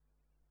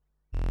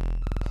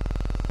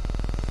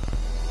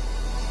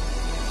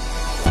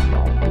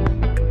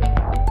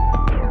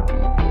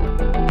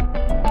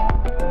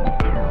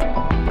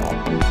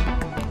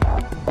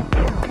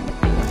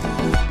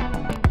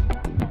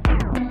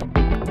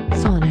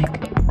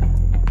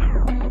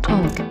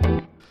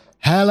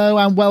Hello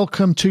and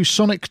welcome to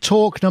Sonic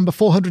Talk number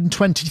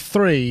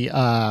 423.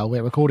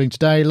 We're recording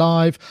today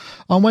live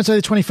on Wednesday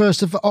the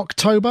 21st of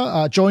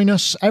October. Join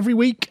us every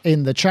week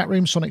in the chat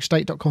room,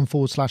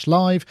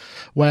 sonicstate.com/live,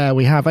 where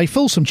we have a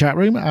fulsome chat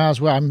room,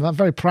 as well. I'm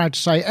very proud to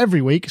say every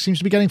week. It seems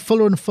to be getting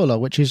fuller and fuller,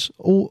 which is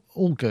all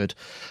good.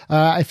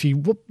 If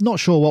you're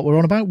not sure what we're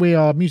on about, we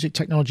are a music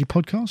technology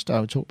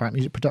podcast. We talk about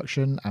music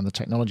production and the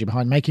technology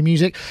behind making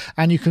music,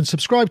 and you can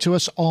subscribe to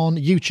us on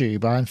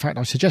YouTube. In fact,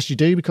 I suggest you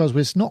do, because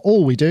it's not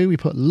all we do. We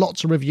put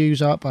lots of reviews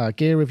up,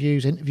 gear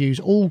reviews, interviews,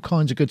 all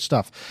kinds of good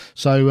stuff.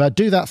 So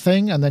do that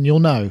thing and then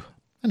you'll know.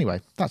 Anyway,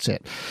 that's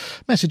it.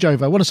 Message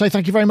over. I want to say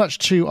thank you very much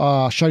to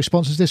our show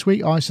sponsors this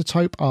week.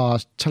 iZotope are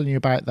telling you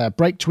about their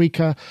Break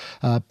Tweaker,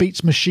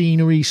 Beats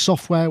Machinery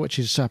software, which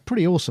is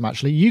pretty awesome,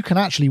 actually. You can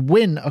actually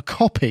win a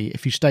copy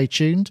if you stay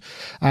tuned.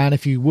 And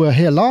if you were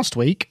here last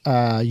week,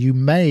 you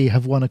may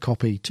have won a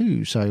copy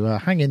too. So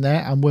hang in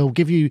there and we'll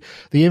give you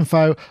the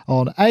info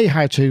on A,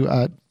 how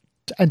to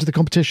enter the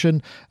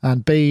competition,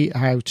 and B,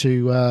 how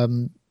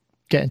to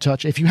get in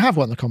touch if you have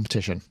won the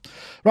competition.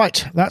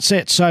 Right, that's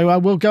it. So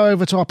we'll go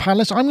over to our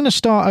panelists. I'm going to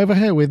start over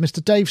here with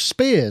Mr. Dave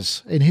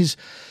Spears in his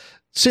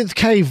Synth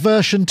Cave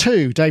version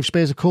 2. Dave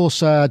Spears, of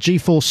course,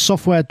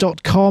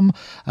 GeForceSoftware.com,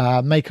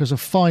 makers of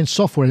fine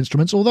software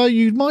instruments, although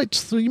you might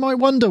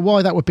wonder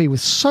why that would be,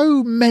 with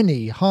so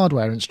many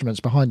hardware instruments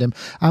behind him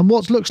and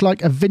what looks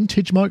like a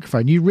vintage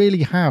microphone. You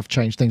really have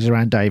changed things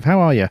around, Dave. How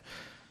are you?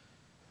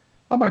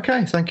 I'm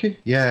okay, thank you.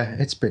 Yeah,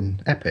 it's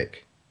been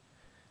epic.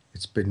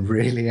 It's been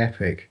really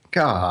epic.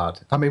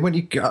 God, I mean, when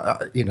you go,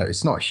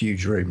 it's not a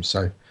huge room,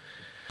 so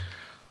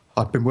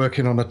I've been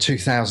working on a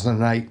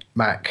 2008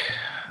 Mac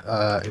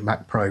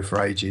Pro for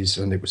ages,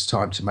 and it was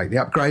time to make the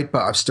upgrade,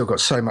 but I've still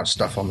got so much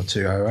stuff on the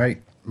 208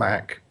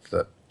 Mac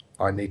that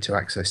I need to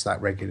access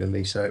that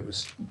regularly, so it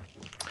was...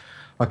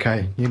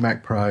 Okay, new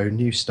Mac Pro,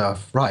 new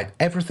stuff. Right,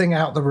 everything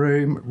out the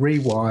room,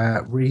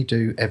 rewire,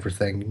 redo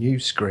everything. New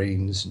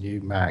screens,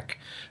 new Mac.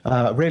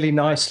 Really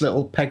nice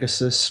little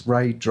Pegasus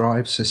RAID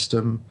drive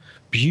system.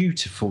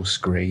 Beautiful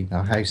screen,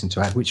 I hasten to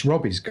add, which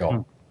Robbie's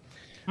got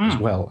as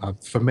well.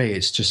 For me,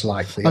 it's just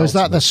like the... Oh, is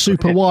that the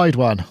super wide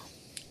one?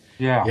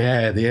 Yeah.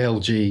 Yeah, the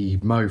LG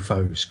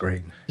Mofo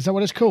screen. Is that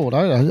what it's called?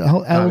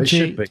 LG it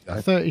should be,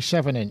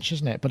 37-inch,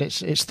 isn't it? But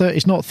it's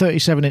not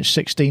 37-inch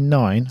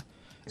 16:9.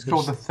 It's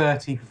called the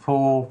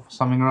 34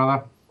 something or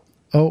other.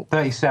 Oh,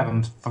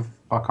 37.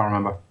 I can't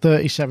remember.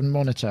 37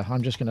 monitor.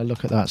 I'm just going to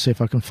look at that, see if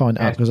I can find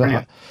it out,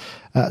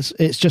 because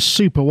it's just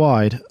super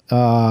wide.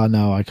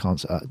 No, I can't.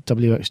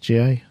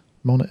 WXGA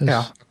monitors.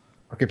 Yeah,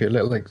 I'll give you a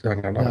little link.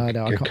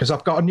 No, because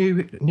I've got a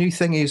new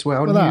thingy as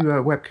well, new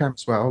webcam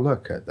as well.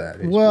 Look at that.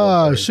 It's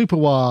whoa, super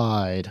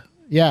wide.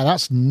 Yeah,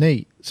 that's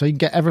neat. So you can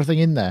get everything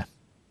in there.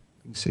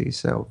 You can see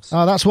yourselves.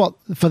 Oh, that's what,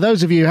 for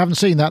those of you who haven't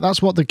seen that,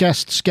 that's what the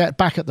guests get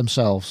back at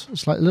themselves.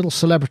 It's like little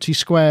celebrity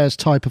squares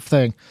type of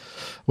thing,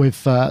 with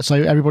so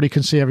everybody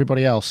can see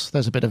everybody else.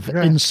 There's a bit of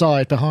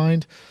inside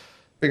behind.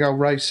 Big old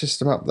RAID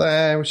system up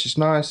there, which is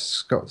nice.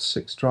 It's got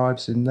 6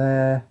 drives in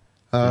there.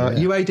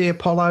 UAD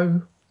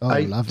Apollo. Oh,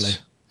 8. Lovely.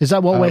 Is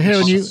that what we're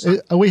hearing you?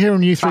 Are we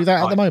hearing you through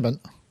that at the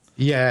moment?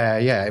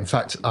 Yeah. In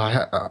fact,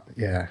 I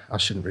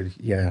shouldn't really.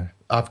 Yeah,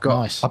 I've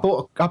got. Nice. I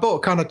bought a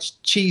kind of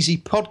cheesy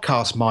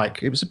podcast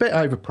mic. It was a bit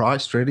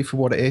overpriced, really, for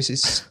what it is.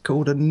 It's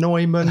called a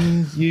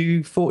Neumann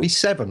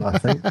U47, I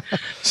think.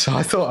 So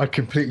I thought I'd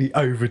completely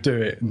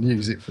overdo it and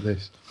use it for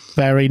this.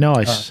 Very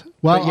nice.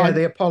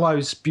 The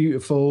Apollo's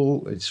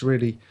beautiful. It's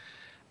really.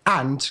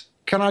 And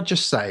can I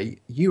just say,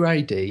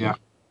 UAD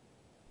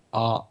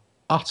are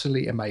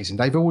utterly amazing.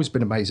 They've always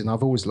been amazing.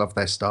 I've always loved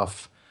their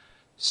stuff.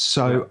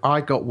 So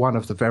I got one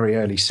of the very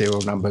early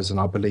serial numbers, and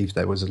I believe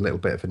there was a little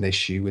bit of an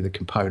issue with a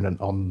component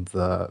on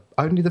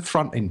only the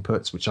front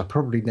inputs, which I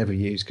probably never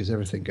use because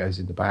everything goes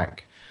in the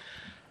back.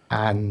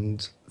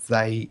 And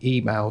they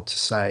emailed to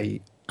say,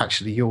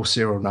 actually, your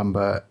serial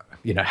number,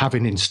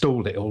 having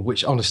installed it all,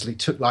 which honestly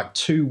took like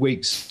 2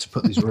 weeks to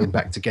put this room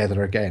back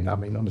together again. I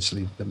mean,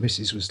 honestly, the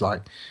missus was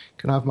like,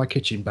 can I have my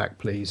kitchen back,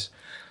 please?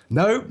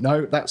 No,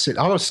 that's it.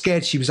 I was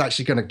scared she was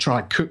actually going to try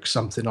and cook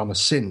something on a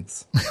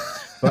synth.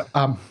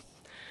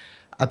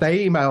 But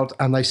they emailed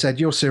and they said,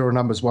 your serial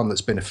number is one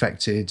that's been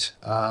affected.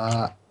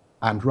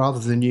 And rather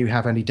than you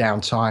have any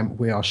downtime,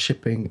 we are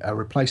shipping a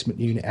replacement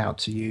unit out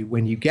to you.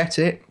 When you get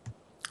it,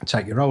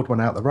 take your old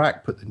one out the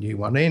rack, put the new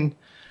one in,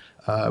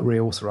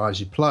 reauthorize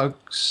your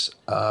plugs,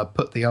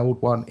 put the old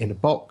one in a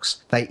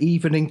box. They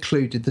even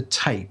included the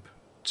tape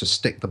to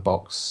stick the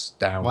box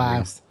down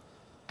with.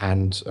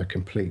 And a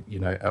complete,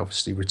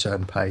 obviously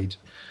return paid.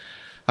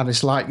 And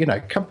it's like,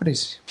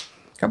 companies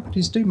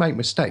do make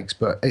mistakes,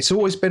 but it's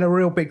always been a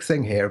real big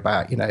thing here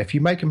about, if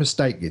you make a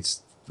mistake,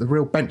 it's the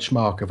real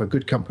benchmark of a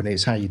good company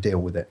is how you deal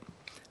with it.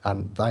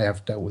 And they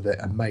have dealt with it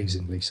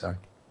amazingly so.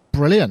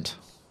 Brilliant.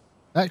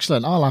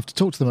 Excellent. I'll have to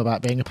talk to them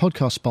about being a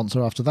podcast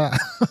sponsor after that.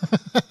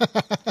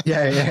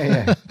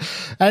 Yeah.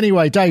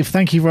 Anyway, Dave,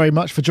 thank you very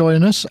much for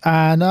joining us.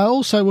 And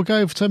also we'll go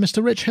over to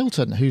Mr. Rich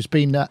Hilton, who's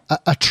been a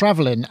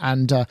travelling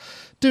and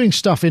doing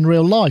stuff in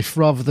real life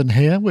rather than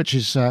here, which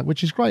is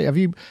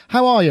great.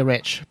 How are you,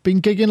 Rich?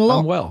 Been gigging a lot?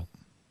 I'm well.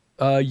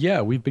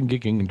 Yeah, we've been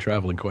gigging and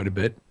traveling quite a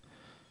bit,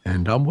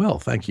 and I'm well,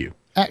 thank you.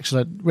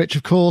 Excellent. Rich,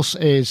 of course,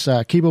 is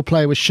keyboard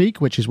player with Chic,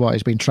 which is why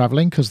he's been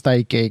travelling, because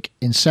they gig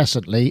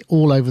incessantly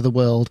all over the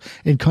world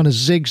in kind of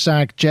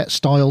zigzag jet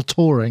style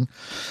touring,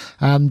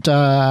 and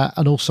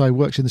also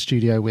works in the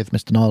studio with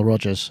Mr. Nile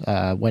Rodgers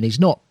when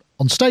he's not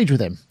on stage with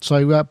him.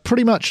 So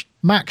pretty much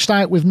maxed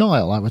out with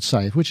Nile, I would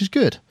say, which is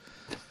good.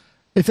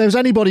 If there's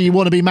anybody you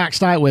want to be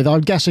maxed out with,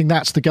 I'm guessing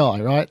that's the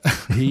guy, right?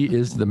 He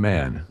is the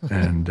man,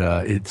 and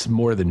it's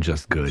more than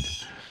just good.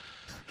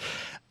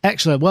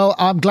 Excellent. Well,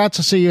 I'm glad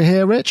to see you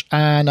here, Rich,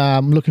 and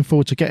I'm looking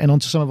forward to getting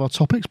onto some of our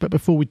topics. But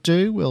before we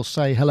do, we'll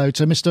say hello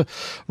to Mr.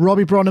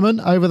 Robbie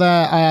Bronneman over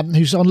there,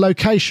 who's on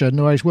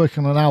location where he's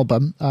working on an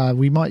album.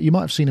 You might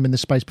have seen him in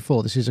this space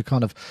before. This is a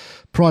kind of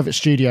private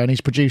studio, and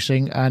he's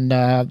producing, and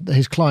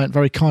his client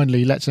very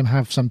kindly lets him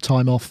have some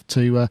time off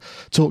to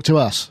talk to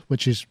us,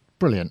 which is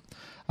brilliant.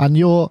 And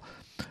your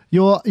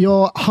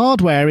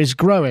hardware is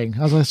growing.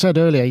 As I said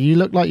earlier, you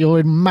look like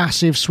you're in a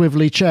massive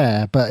swivelly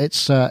chair, but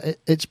it's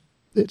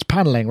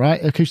paneling,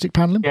 right? Acoustic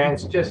paneling? Yeah,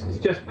 it's just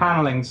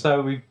paneling.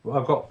 So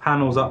I've got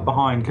panels up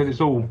behind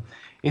because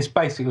it's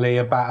basically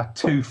about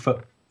a 2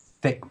 foot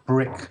thick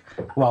brick,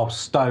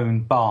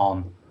 stone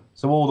barn.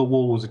 So all the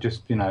walls are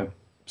just,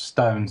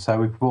 stone. So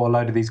we've brought a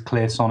load of these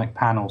clear sonic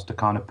panels to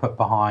kind of put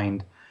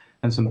behind,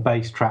 and some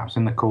bass traps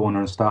in the corner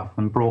and stuff,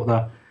 and brought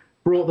the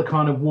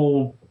kind of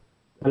wall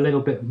a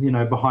little bit,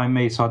 behind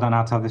me, so I don't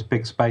have to have this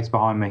big space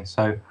behind me.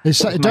 So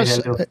it does a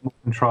little bit more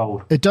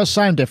controlled. It does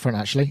sound different,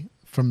 actually,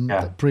 from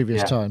the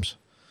previous times.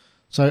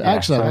 So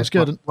excellent, that's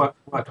good.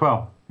 Worked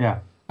well, yeah.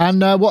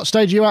 And what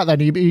stage are you at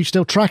then? Are you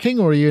still tracking,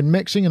 or are you in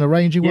mixing and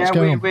arranging? What's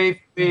going on? We've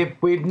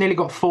nearly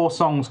got 4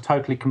 songs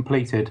totally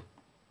completed.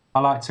 I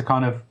like to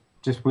kind of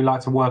we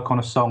like to work on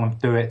a song and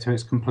do it to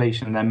its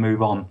completion and then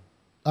move on.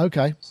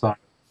 Okay. So,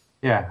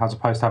 yeah, as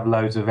opposed to have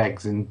loads of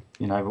eggs and,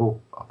 all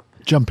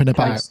jumping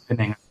about.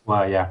 Spinning.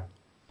 Well, yeah.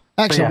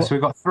 Excellent. So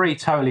we've got 3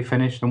 totally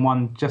finished and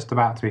 1 just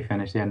about to be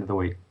finished at the end of the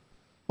week.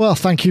 Well,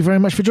 thank you very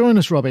much for joining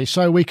us, Robbie.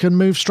 So we can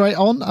move straight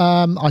on.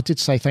 I did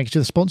say thank you to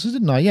the sponsors,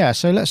 didn't I? Yeah,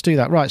 so let's do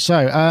that. Right,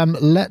 so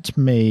let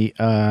me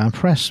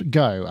press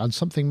go, and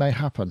something may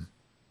happen.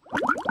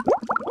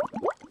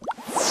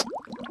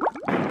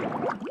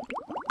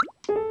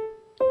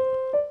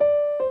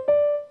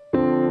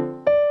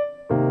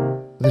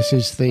 This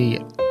is the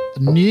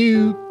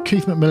new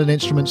Keith McMillan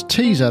Instruments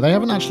teaser. They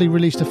haven't actually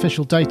released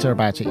official data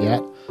about it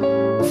yet.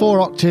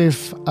 4-octave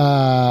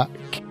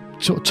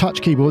sort of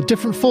touch keyboard,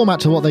 different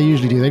format to what they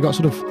usually do. They've got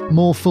sort of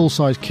more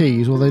full-size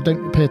keys, or they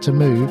don't appear to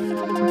move.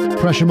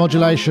 Pressure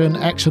modulation,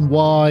 X and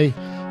Y,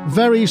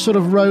 very sort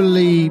of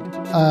rolly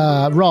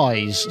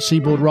rise,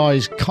 seaboard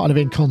rise kind of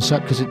in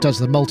concept, because it does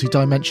the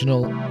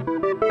multi-dimensional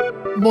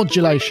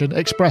modulation.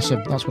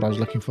 Expressive, that's what I was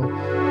looking for.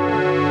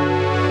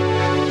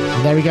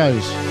 And there he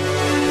goes.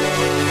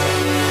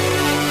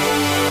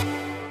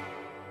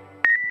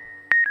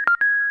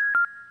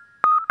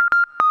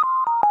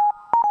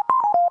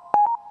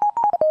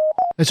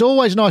 It's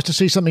always nice to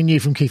see something new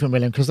from Keith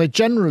McMillan, because they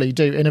generally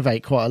do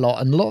innovate quite a lot,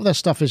 and a lot of their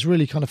stuff is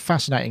really kind of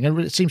fascinating, and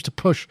it seems to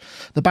push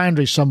the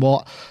boundaries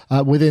somewhat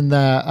within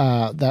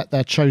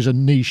their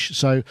chosen niche.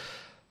 So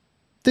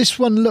this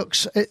one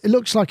looks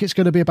like it's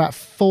going to be about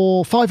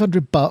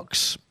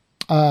 $500,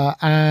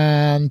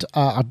 and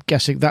I'm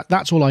guessing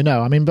that's all I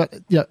know. I mean, but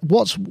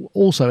what's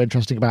also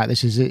interesting about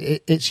this is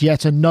it's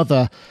yet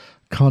another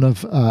kind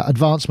of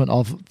advancement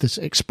of this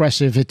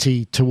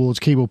expressivity towards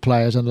keyboard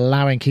players and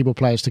allowing keyboard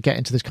players to get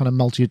into this kind of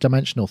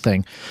multi-dimensional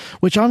thing,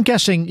 which I'm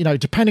guessing,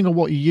 depending on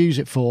what you use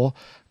it for,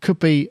 could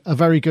be a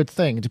very good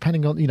thing.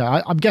 Depending on,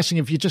 I'm guessing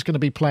if you're just going to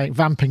be playing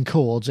vamping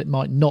chords, it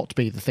might not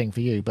be the thing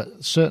for you,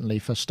 but certainly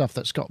for stuff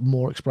that's got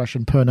more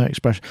expression, per note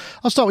expression.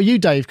 I'll start with you,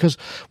 Dave, because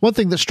one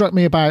thing that struck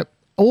me about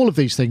all of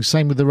these things,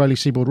 same with the Roly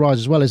Seaboard Rise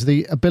as well, is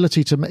the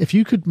ability to, if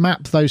you could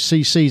map those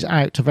CCs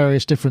out to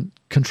various different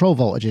control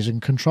voltages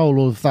and control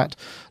all of that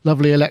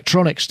lovely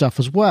electronic stuff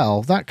as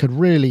well, that could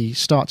really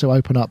start to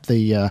open up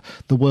the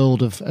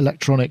world of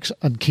electronics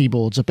and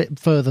keyboards a bit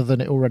further than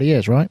it already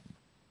is, right?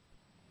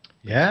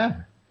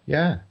 Yeah.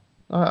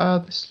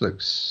 This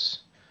looks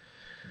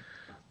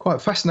quite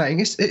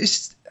fascinating.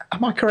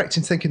 Am I correct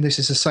in thinking this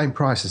is the same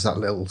price as that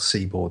little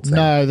Seaboard thing?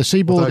 No, the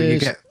Seaboard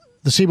is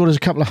a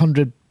couple of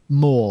 $100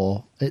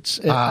 more.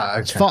 Okay.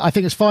 I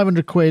think it's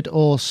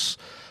 £500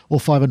 or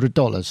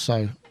 $500.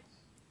 So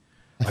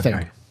I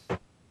think.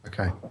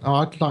 Okay. Oh,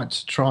 I'd like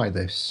to try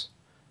this.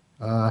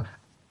 And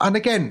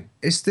again,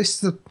 is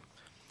this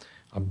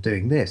I'm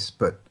doing this,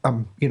 but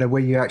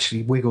where you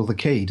actually wiggle the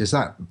key, does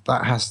that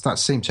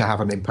seem to have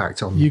an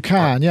impact on? You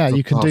can,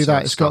 you can do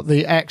that. It's got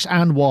the X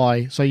and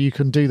Y, so you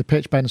can do the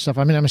pitch bend and stuff.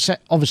 I mean,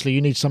 obviously you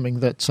need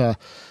something that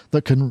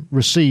can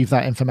receive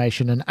that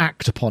information and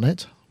act upon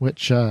it,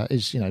 which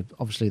is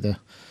obviously the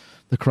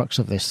crux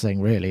of this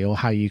thing, really, or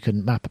how you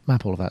can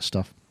map all of that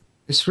stuff.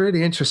 It's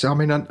really interesting. I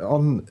mean,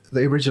 on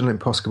the original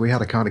Imposca, we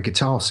had a kind of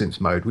guitar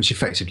synth mode, which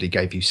effectively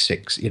gave you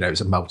 6. You know, it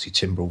was a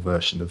multi-timbral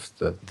version of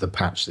the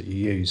patch that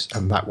you use,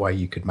 and that way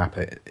you could map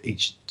it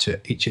to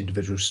each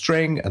individual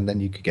string, and then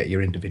you could get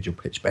your individual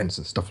pitch bends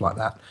and stuff like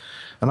that.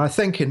 And I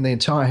think in the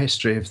entire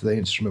history of the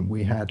instrument,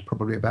 we had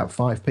probably about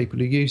 5 people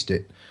who used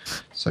it.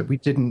 So we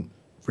didn't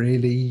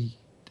really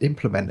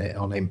implement it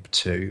on Imp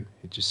 2.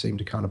 It just seemed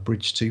to kind of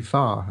bridge too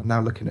far. And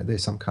now looking at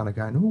this, I'm kind of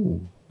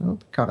going,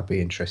 that'd kind of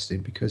be interesting,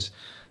 because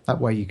that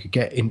way you could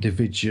get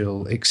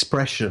individual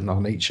expression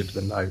on each of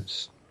the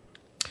notes.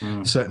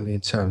 Certainly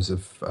in terms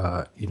of,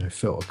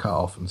 filter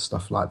cut-off and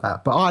stuff like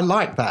that. But I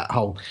like that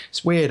whole...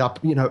 It's weird.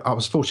 I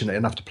was fortunate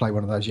enough to play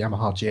one of those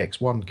Yamaha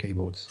GX1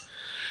 keyboards,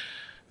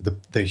 the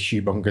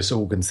humongous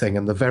organ thing,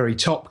 and the very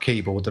top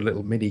keyboard, the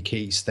little MIDI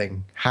keys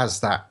thing, has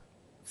that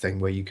thing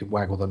where you can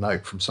waggle the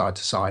note from side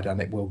to side and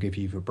it will give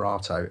you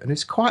vibrato. And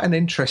it's quite an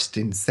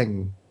interesting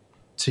thing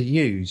to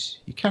use.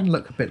 You can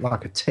look a bit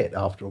like a tit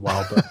after a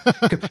while,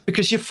 but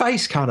because your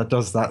face kind of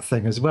does that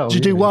thing as well. Do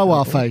you do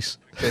wah-wah face?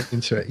 Get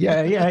into it.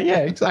 Yeah,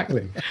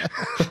 exactly.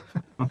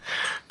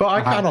 But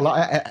I kind of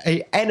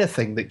like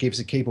anything that gives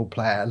a keyboard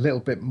player a little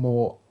bit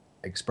more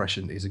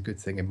expression is a good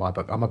thing in my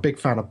book. I'm a big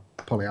fan of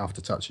poly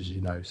aftertouch, as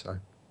you know, so.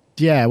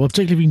 Yeah, well,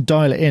 particularly if you can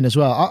dial it in as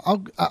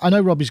well. I know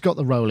Robbie's got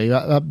the Roly.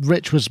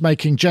 Rich was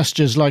making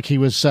gestures like he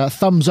was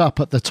thumbs up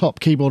at the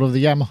top keyboard of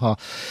the Yamaha.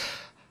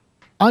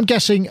 I'm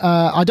guessing,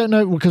 I don't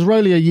know, because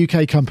Roly are a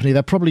UK company,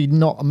 they're probably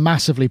not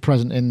massively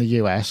present in the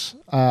US.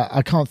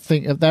 I can't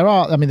think if there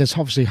are. I mean, there's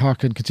obviously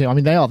Hark and Continue. I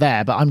mean, they are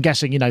there, but I'm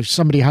guessing,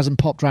 somebody hasn't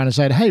popped around and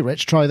said, hey,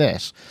 Rich, try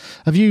this.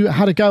 Have you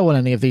had a go on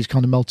any of these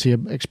kind of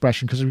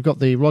multi-expression? Because we've got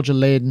the Roger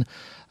Lynn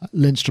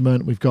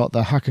instrument, we've got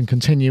the Hark and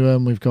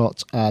Continuum, we've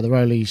got the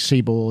Roly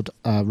Seaboard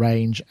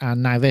range,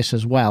 and now this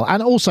as well.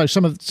 And also,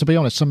 to be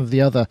honest, some of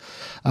the other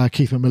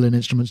Keith McMillan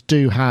instruments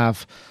do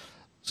have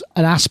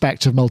an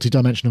aspect of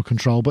multi-dimensional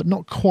control, but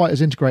not quite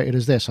as integrated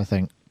as this, I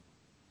think.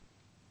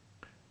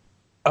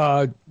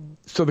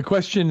 So the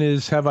question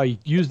is, have I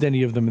used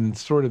any of them? And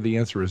sort of the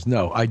answer is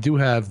no. I do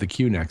have the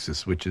Q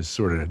Nexus, which is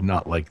sort of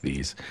not like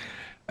these.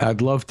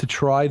 I'd love to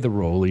try the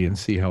Roly and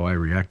see how I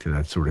react to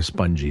that sort of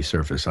spongy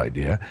surface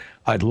idea.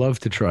 I'd love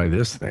to try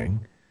this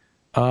thing.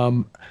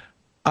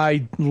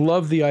 I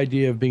love the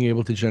idea of being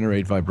able to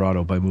generate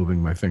vibrato by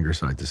moving my finger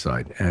side to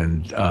side.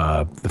 And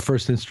the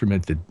first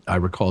instrument that I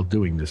recall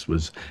doing this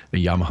was a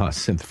Yamaha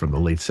synth from the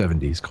late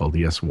 70s called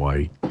the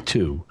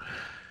SY2.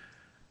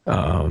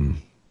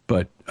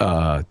 But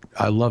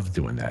I love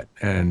doing that.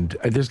 And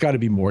there's got to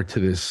be more to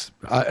this.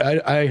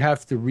 I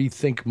have to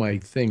rethink my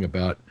thing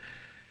about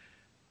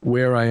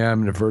where I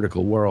am in a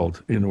vertical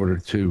world in order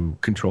to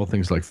control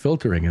things like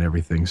filtering and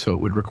everything. So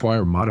it would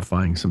require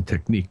modifying some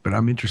technique, but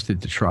I'm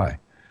interested to try.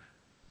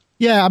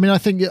 Yeah, I mean, I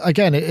think,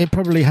 again, it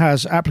probably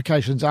has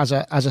applications as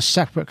a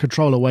separate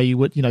controller where you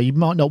would, you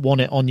might not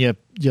want it on your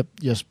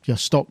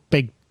stock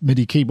big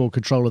MIDI keyboard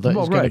controller that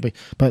is going to be,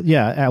 but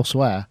yeah,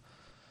 elsewhere.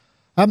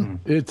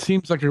 It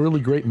seems like a really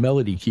great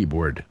melody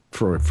keyboard,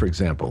 for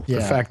example. Yeah.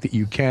 The fact that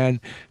you can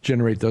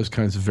generate those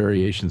kinds of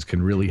variations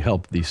can really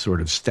help the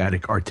sort of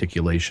static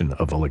articulation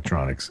of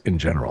electronics in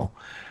general.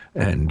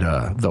 And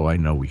though I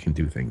know we can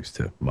do things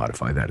to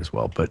modify that as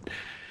well, but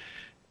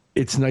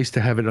it's nice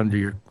to have it under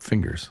your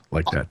fingers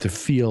like that, to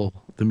feel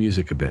the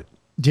music a bit.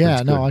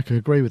 Yeah, no, I could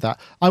agree with that.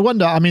 I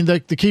wonder, I mean, the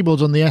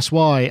keyboards on the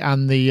SY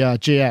and the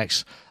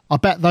GX, I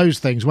bet those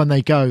things, when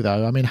they go,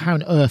 though, I mean, how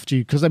on earth do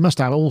you... Because they must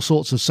have all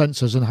sorts of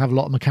sensors and have a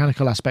lot of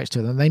mechanical aspects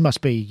to them. They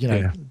must be,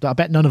 I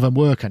bet none of them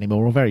work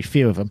anymore, or very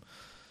few of them.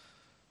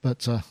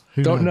 But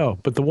who Don't know.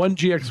 But the one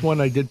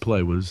GX1 I did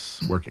play was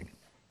working.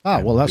 Oh,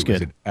 well, that's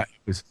good. It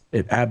was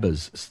at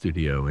ABBA's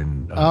studio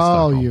in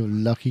Stockholm. You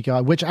lucky guy.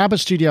 Which ABBA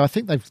studio? I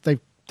think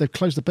they've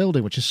closed the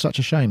building, which is such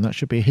a shame. That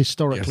should be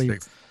historically...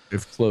 Yes,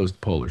 they've closed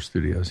Polar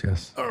Studios,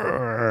 yes.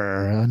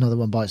 Another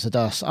one bites the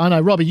dust. I know,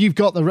 Robbie, you've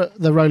got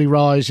the Roly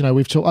Rise.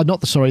 We've talked...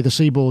 the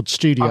Seaboard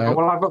Studio.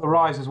 I've got the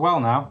Rise as well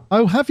now.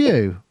 Oh, have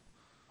you?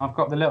 I've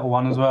got the little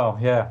one as well,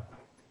 yeah.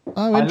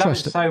 Oh,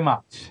 interesting. I love it so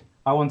much.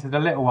 I wanted a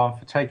little one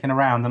for taking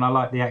around, and I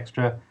like the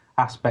extra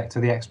aspect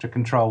of the extra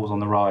controls on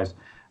the Rise.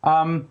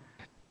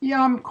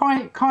 Yeah, I'm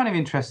kind of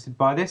interested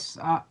by this.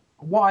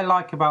 What I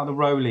like about the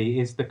Roly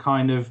is the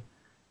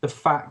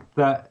fact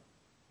that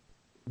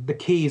the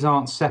keys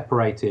aren't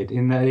separated,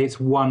 in that it's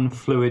one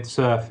fluid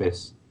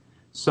surface.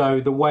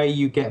 So the way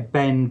you get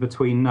bend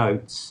between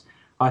notes,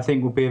 I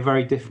think, will be a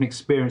very different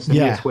experience than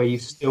this, where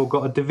you've still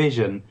got a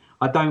division.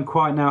 I don't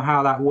quite know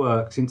how that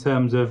works in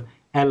terms of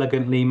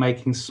elegantly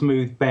making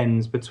smooth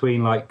bends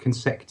between like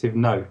consecutive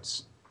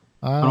notes.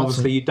 And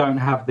obviously you don't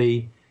have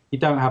the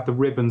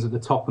ribbons at the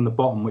top and the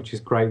bottom, which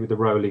is great with the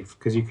Roly,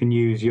 because you can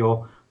use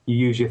your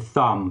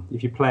thumb.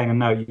 If you're playing a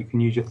note, you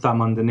can use your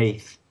thumb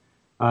underneath.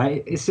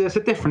 It's a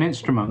different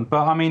instrument,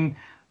 but I mean,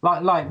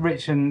 like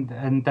Rich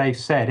and Dave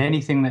said,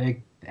 anything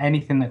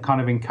that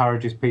kind of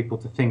encourages people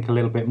to think a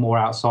little bit more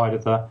outside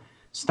of the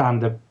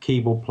standard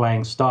keyboard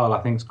playing style, I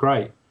think is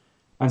great.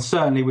 And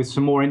certainly with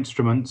some more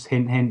instruments,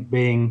 hint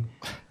being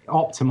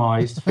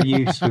optimized for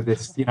use with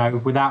this,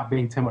 without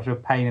being too much of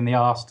a pain in the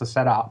arse to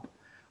set up,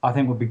 I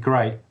think would be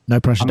great. No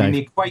pressure, Dave.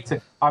 The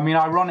Equator.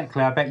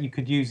 Ironically, I bet you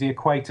could use the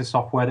Equator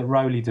software that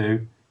Rowley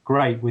do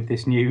great with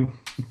this new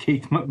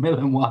Keith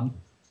McMillan one.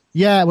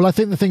 Yeah, well, I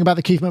think the thing about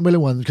the Keith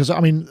McMillan one, because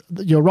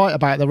you're right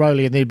about the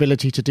Rowley and the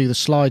ability to do the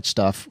slide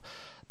stuff,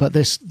 but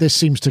this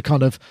seems to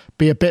kind of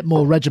be a bit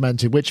more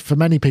regimented, which for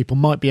many people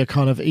might be a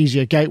kind of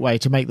easier gateway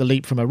to make the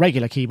leap from a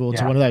regular keyboard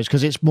to one of those,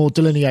 because it's more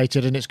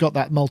delineated and it's got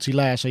that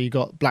multi-layer. So you've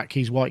got black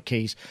keys, white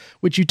keys,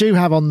 which you do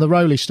have on the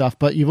Rowley stuff,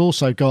 but you've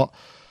also got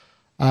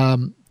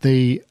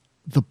the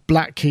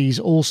black keys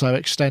also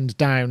extend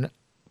down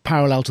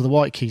parallel to the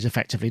white keys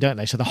effectively, don't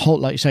they? So the whole,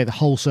 like you say, the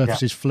whole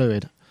surface is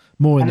fluid.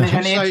 More in the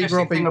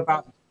interesting thing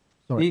about.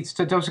 I was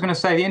going to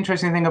say, the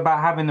interesting thing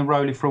about having the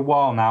Rowley for a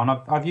while now, and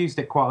I've used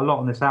it quite a lot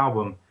on this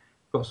album,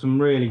 got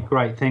some really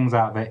great things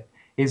out of it,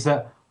 is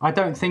that I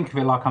don't think of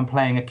it like I'm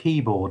playing a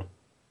keyboard.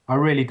 I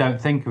really don't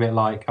think of it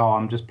like,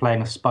 I'm just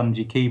playing a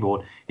spongy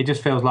keyboard. It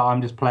just feels like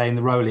I'm just playing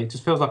the Rowley. It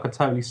just feels like a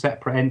totally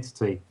separate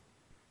entity.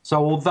 So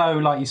although,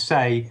 like you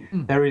say,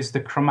 there is the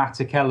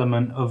chromatic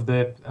element of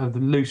the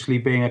loosely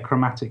being a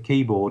chromatic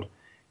keyboard,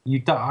 you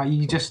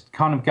just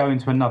kind of go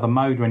into another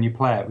mode when you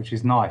play it, which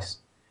is nice.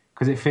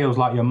 Because it feels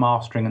like you're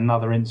mastering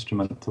another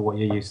instrument to what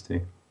you're used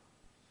to.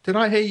 Did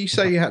I hear you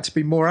say you had to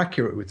be more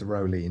accurate with the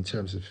Rowley in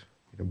terms of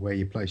where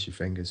you place your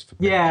fingers?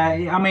 Yeah,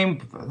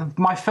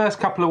 my first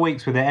couple of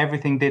weeks with it,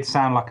 everything did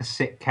sound like a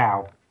sick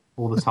cow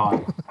all the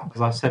time. As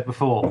I said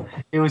before,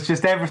 it was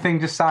just everything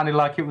just sounded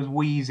like it was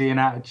wheezy and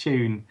out of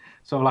tune,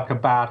 sort of like a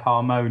bad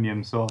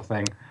harmonium sort of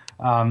thing.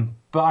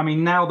 But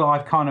now that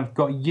I've kind of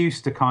got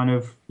used to kind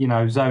of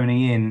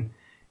zoning in,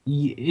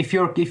 if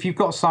you've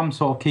got some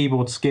sort of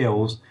keyboard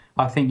skills,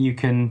 I think you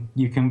can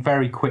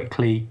very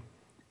quickly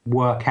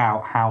work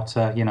out how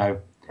to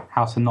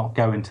not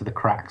go into the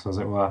cracks, as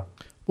it were.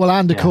 Well,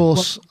 and of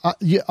course,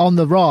 on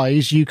the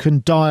Rise, you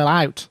can dial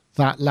out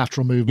that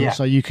lateral movement,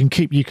 so you can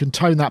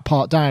tone that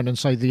part down, and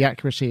so the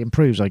accuracy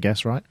improves, I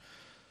guess, right?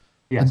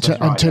 Yes,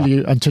 until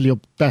you're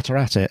better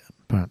at it,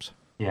 perhaps.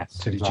 Yes,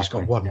 until you've just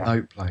got one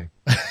note playing.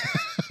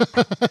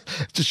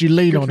 Just you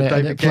lean on it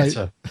and it plays.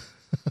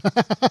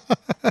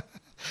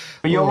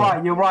 But you're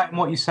right in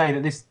what you say,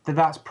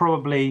 that's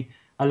probably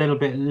a little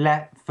bit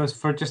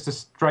for just a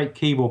straight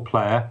keyboard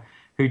player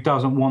who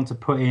doesn't want to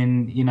put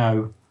in,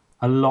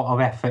 a lot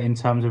of effort in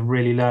terms of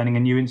really learning a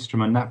new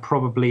instrument. That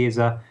probably is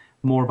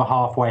more of a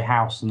halfway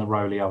house than the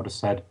Rowley, I would have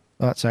said.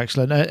 That's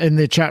excellent. In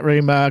the chat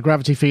room,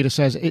 Gravity Feeder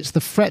says it's the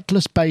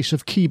fretless bass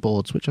of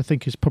keyboards, which I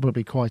think is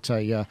probably quite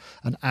an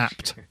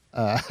apt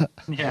an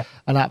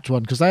apt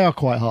one, because they are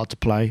quite hard to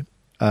play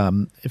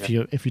if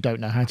you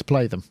don't know how to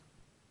play them.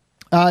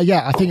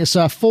 I think it's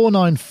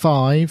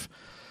 495.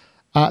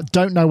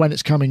 Don't know when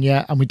it's coming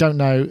yet, and we don't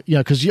know,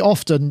 because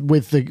often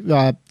with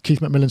the Keith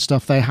McMillan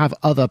stuff, they have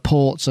other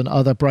ports and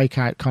other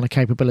breakout kind of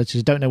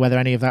capabilities. Don't know whether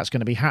any of that's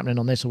going to be happening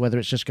on this, or whether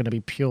it's just going to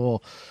be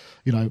pure,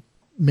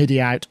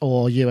 MIDI out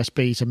or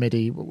USB to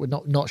MIDI. We're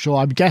not sure.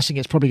 I'm guessing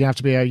it's probably going to have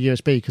to be a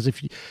USB, because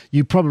if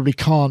you probably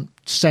can't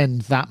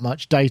send that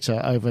much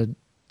data over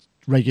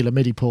regular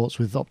MIDI ports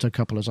with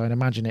optocouplers. I'd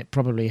imagine it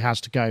probably has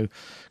to go,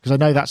 because I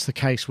know that's the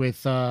case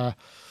with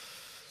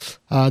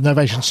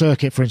Novation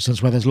Circuit, for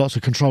instance, where there's lots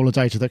of controller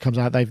data that comes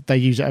out. They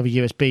use it over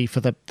USB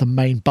for the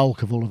main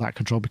bulk of all of that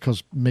control,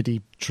 because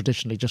MIDI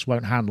traditionally just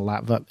won't handle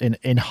that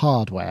in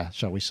hardware,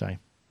 shall we say.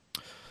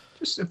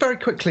 Just very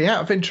quickly,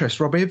 out of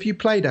interest, Robbie, have you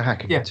played a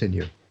Hacker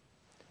Continuum?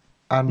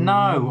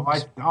 No,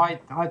 it's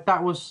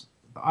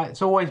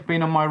always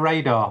been on my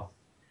radar,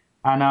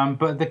 and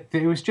but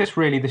it was just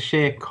really the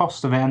sheer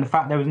cost of it and the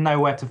fact there was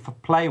nowhere to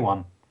play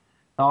one.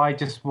 I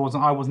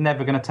was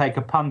never going to take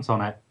a punt on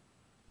it.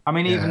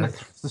 Even the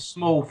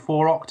small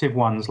 4-octave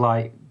ones,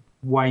 like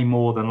way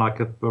more than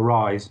like a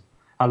Rise,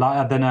 than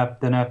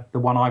the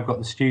one I've got,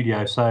 the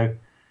Studio. So.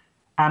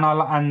 I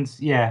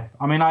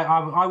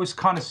was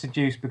kind of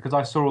seduced because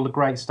I saw all the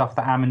great stuff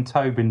that Amon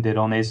Tobin did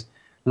on his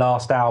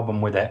last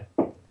album with it,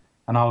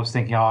 and I was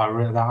thinking, I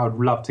would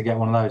love to get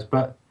one of those.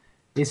 But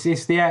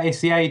it's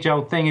the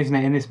age-old thing, isn't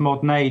it? In this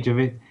modern age of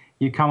it,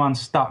 you come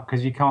unstuck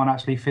because you can't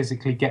actually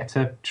physically get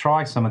to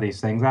try some of these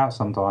things out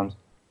sometimes.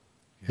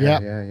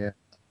 Yeah.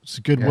 It's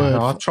a good word.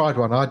 No, I've tried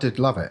one. I did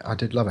love it. I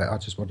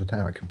just wondered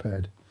how it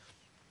compared.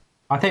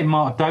 I think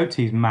Mark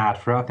Doty's mad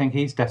for it. I think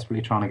he's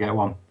desperately trying to get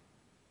one.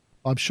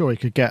 I'm sure he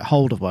could get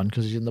hold of one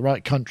because he's in the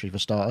right country for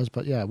starters.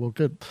 But yeah, well,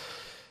 good.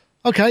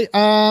 Okay,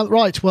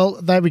 right.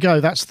 Well, there we go.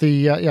 That's the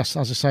yes,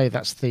 as I say,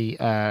 that's the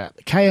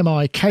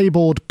KMI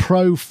Keyboard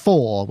Pro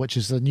 4, which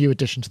is the new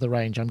addition to the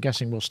range. I'm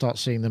guessing we'll start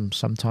seeing them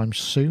sometime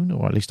soon,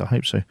 or at least I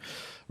hope so.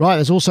 Right.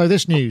 There's also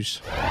this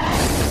news.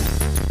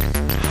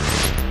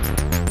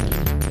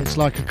 It's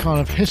like a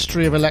kind of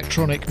history of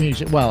electronic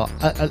music. Well,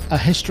 a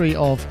history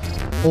of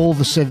all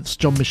the synths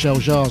Jean-Michel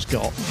Jarre's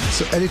got.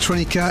 So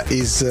Electronica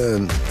is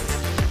a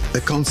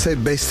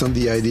concept based on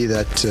the idea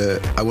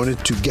that I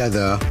wanted to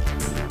gather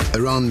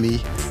around me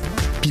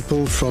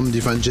people from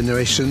different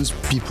generations,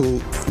 people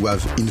who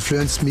have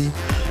influenced me,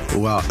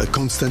 who are a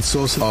constant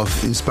source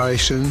of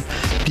inspiration,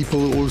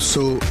 people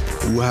also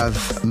who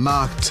have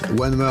marked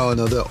one way or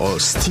another or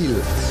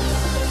still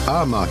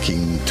are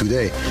marking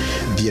today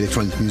the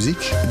electronic music,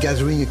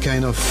 gathering a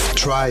kind of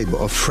tribe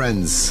of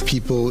friends,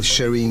 people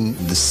sharing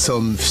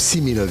some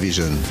similar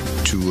vision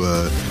to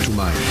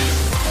mine.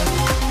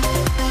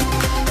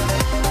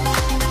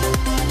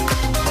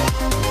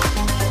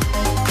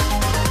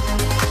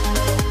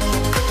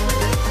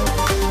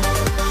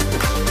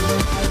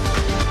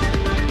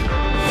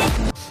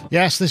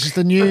 Yes, this is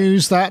the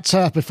news that,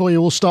 before you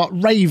all start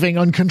raving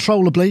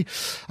uncontrollably,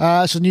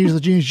 it's the news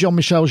the new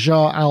Jean-Michel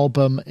Jarre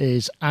album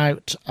is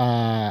out.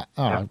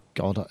 Oh,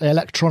 God,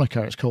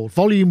 Electronica it's called.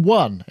 Volume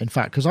 1, in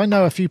fact, because I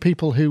know a few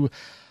people who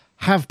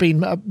have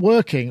been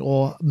working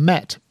or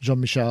met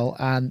Jean-Michel,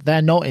 and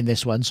they're not in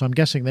this one, so I'm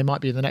guessing they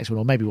might be in the next one,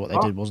 or maybe what they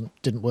did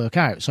didn't work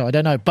out, so I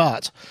don't know,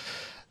 but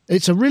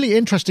it's a really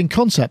interesting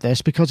concept,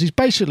 this, because he's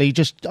basically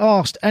just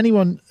asked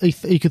anyone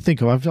he could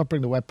think of. I'll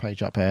bring the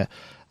webpage up here.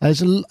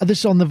 This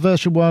is on the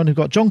version 1. We've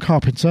got John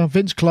Carpenter,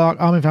 Vince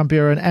Clarke, Armin van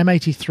Buuren,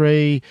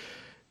 M83,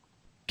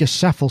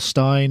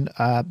 Gesaffelstein,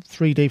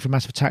 3D from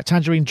Massive Attack,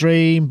 Tangerine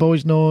Dream,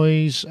 Boys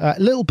Noise,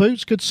 Little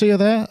Boots, good to see her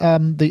there.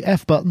 The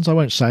F buttons, I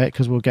won't say it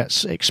because we'll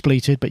get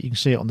expleted, but you can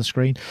see it on the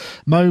screen.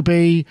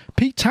 Moby,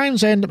 Pete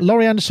Townsend,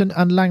 Laurie Anderson,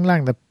 and Lang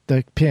Lang,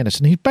 the pianist.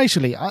 And he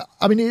basically,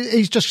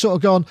 he's just sort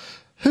of gone,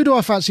 who do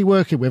I fancy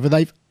working with? And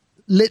they've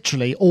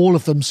literally all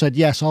of them said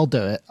yes, I'll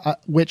do it,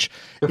 which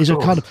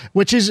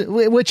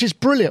is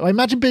brilliant. I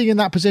imagine being in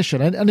that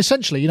position, and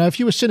essentially, if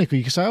you were cynical,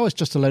 you could say, oh, it's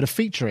just a load of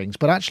featurings,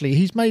 but actually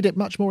he's made it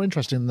much more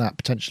interesting than that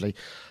potentially.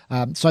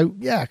 So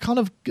yeah, kind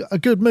of a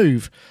good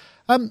move.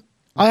 I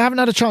haven't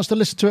had a chance to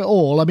listen to it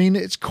all. I mean,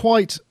 it's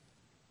quite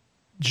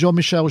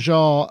Jean-Michel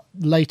Jarre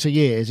later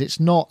years. It's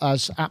not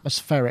as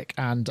atmospheric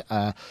and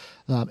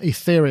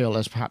ethereal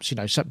as perhaps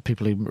some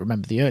people who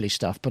remember the early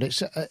stuff, but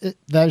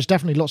there's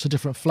definitely lots of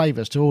different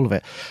flavors to all of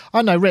it.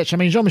 I know, Rich, I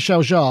mean,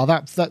 Jean-Michel Jarre,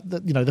 that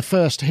the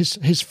first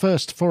his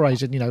first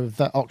forays in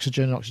the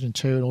Oxygen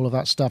 2 and all of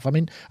that stuff, I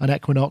mean, and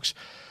Equinox,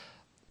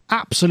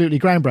 absolutely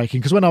groundbreaking,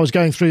 because when I was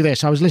going through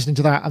this, I was listening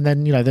to that, and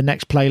then the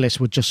next playlist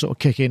would just sort of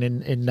kick in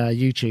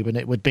YouTube, and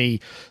it would be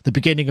the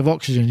beginning of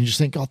Oxygen, and you just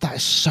think, God, that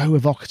is so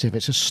evocative.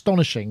 It's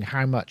astonishing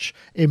how much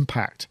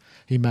impact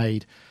he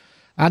made,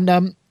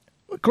 and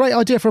great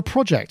idea for a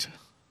project.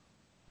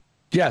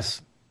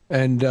 Yes,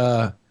 and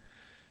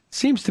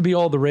seems to be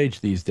all the rage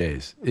these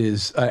days.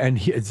 It's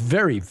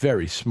very,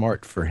 very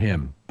smart for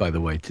him, by the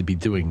way, to be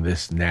doing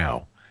this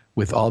now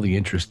with all the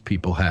interest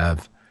people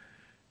have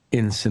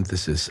in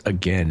synthesis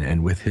again,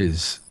 and with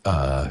his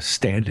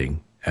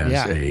standing as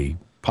a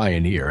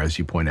pioneer, as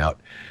you point out.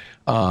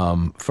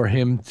 For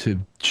him to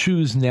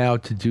choose now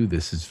to do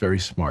this is very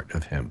smart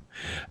of him.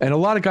 And a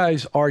lot of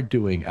guys are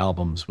doing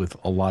albums with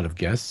a lot of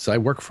guests. I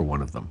work for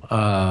one of them.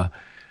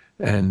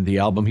 And the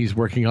album he's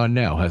working on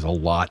now has a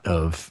lot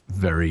of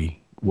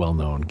very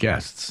well-known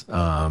guests.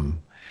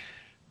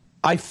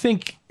 I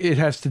think it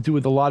has to do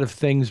with a lot of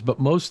things, but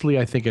mostly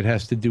I think it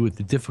has to do with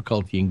the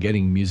difficulty in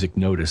getting music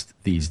noticed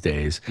these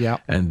days. Yeah.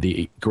 And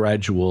the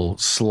gradual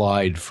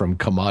slide from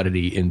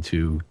commodity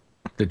into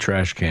the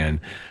trash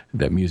can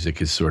that music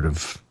is sort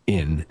of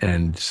in.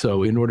 And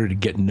so in order to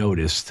get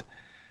noticed,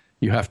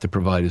 you have to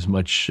provide as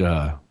much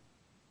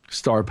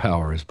star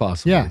power as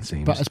possible, it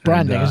seems. But it's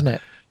branding, isn't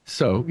it?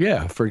 So,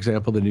 yeah, for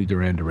example, the new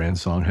Duran Duran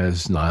song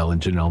has Niall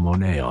and Janelle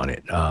Monáe on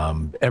it.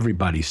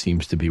 Everybody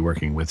seems to be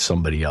working with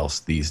somebody else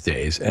these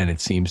days, and it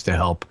seems to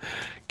help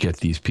get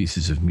these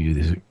pieces of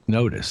music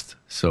noticed.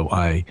 So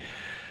I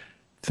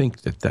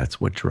think that's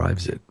what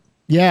drives it.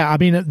 Yeah, I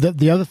mean,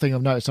 the other thing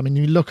I've noticed, I mean,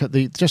 you look at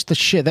the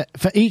shit that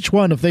for each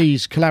one of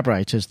these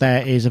collaborators,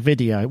 there is a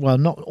video. Well,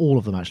 not all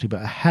of them, actually,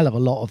 but a hell of a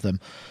lot of them.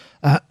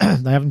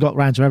 They haven't got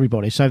round to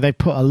everybody. So they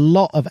put a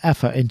lot of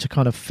effort into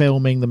kind of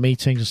filming the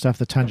meetings and stuff.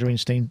 The Tangerine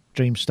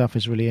Dream stuff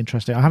is really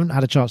interesting. I haven't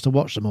had a chance to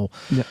watch them all,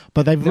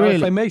 but they've really...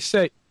 If I may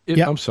say...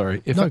 I'm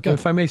sorry.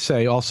 If I may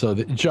say also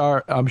that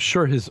Jarre, I'm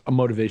sure his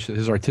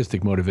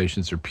artistic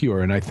motivations are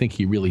pure, and I think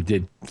he really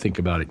did think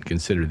about it and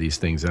consider these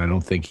things. And I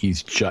don't think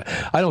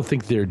I don't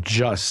think they're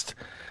just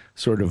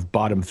sort of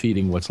bottom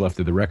feeding what's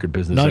left of the record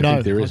business. I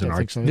think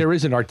there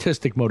is an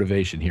artistic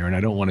motivation here, and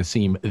I don't want to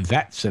seem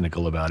that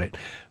cynical about it,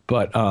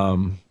 but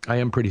I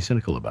am pretty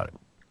cynical about it.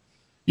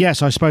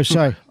 Yes, I suppose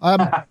so.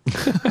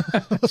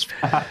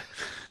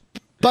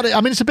 But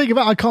I mean, it's a big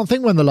event. I can't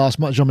think when the last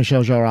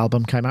Jean-Michel Jarre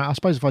album came out. I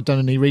suppose if I'd done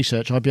any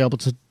research, I'd be able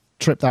to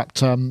trip that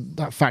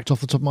fact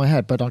off the top of my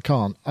head, but I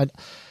can't.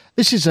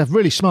 This is a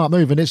really smart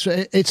move, and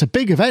it's a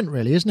big event,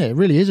 really, isn't it? It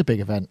really is a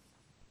big event.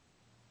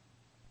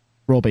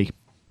 Robbie.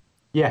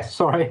 Yes,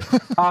 sorry.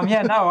 I've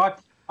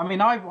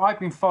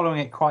been following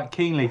it quite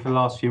keenly for the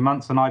last few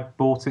months, and I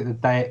bought it the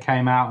day it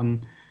came out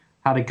and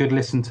had a good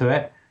listen to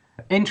it.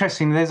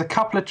 Interestingly, there's a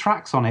couple of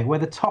tracks on it where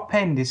the top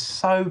end is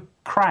so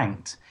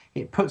cranked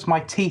it puts my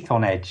teeth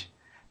on edge.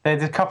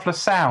 There's a couple of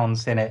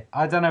sounds in it.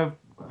 I don't know,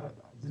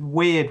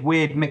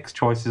 weird mix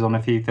choices on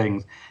a few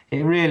things.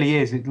 It really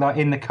is. Like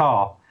in the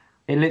car,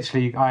 it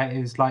literally,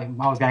 it was like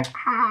I was going,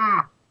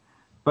 ah.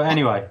 But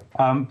anyway,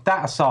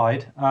 that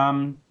aside,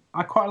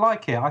 I quite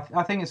like it.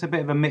 I think it's a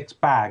bit of a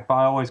mixed bag, but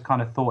I always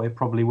kind of thought it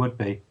probably would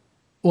be.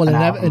 Well,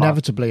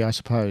 inevitably, I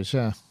suppose,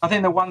 yeah. I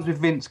think the ones with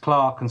Vince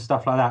Clarke and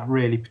stuff like that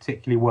really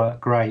particularly work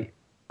great.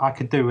 I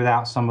could do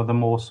without some of the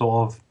more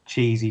sort of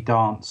cheesy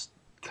dance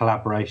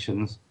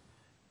collaborations.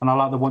 And I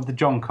like the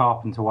John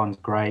Carpenter one's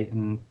great,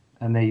 and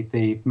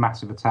the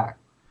Massive Attack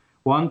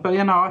one. But,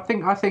 I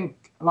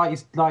think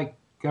like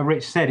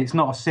Rich said, it's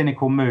not a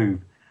cynical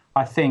move.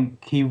 I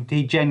think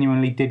he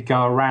genuinely did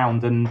go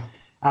around, and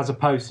as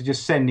opposed to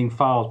just sending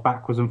files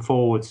backwards and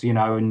forwards,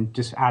 and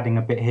just adding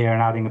a bit here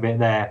and adding a bit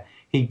there,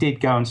 he did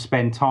go and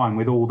spend time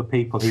with all the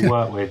people he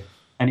worked with.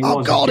 And it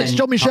was God, it's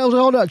Jean-Michel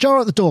Jarre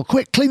at the door.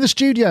 Quick, clean the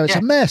studio. It's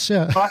a mess.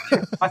 Yeah.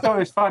 I thought it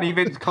was funny.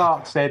 Vince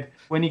Clarke said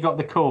when he got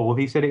the call,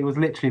 he said it was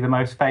literally the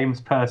most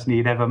famous person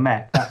he'd ever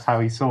met. That's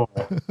how he saw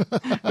it,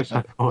 which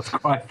I thought was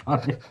quite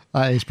funny.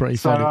 That is pretty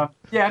funny.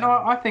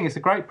 I think it's a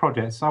great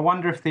project. So I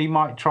wonder if they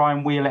might try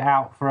and wheel it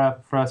out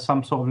for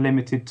some sort of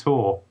limited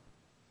tour.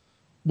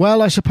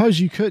 Well, I suppose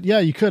you could. Yeah,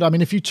 you could. I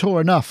mean, if you tour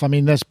enough, I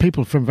mean, there's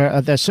people from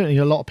there's certainly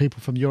a lot of people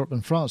from Europe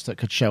and France that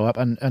could show up,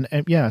 and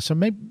yeah, so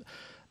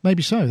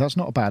maybe so. That's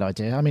not a bad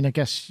idea. I mean, I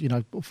guess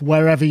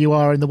wherever you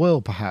are in the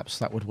world, perhaps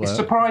that would work.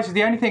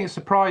 The only thing that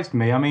surprised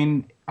me, I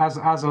mean, as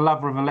a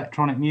lover of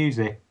electronic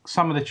music,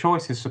 some of the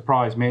choices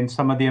surprised me, and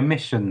some of the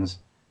omissions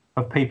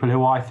of people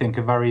who I think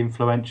are very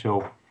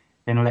influential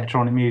in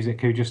electronic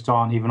music who just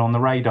aren't even on the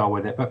radar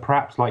with it. But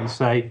perhaps, like you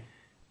say,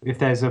 if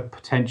there's a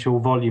potential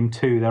volume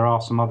 2, there are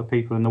some other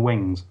people in the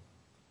wings.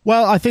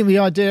 Well, I think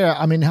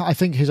I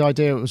think his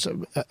idea was,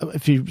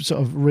 if you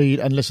sort of read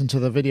and listen to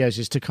the videos,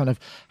 is to kind of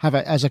have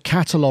it as a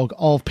catalogue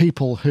of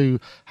people who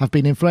have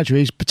been influential.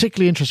 He's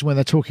particularly interested when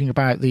they're talking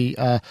about the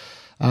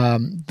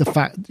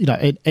fact,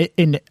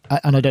 and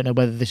I don't know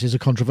whether this is a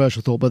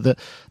controversial thought, but that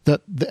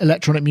the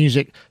electronic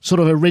music sort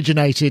of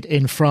originated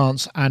in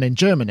France and in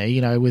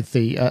Germany, with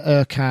the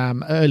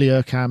early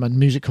Erkam and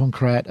Musique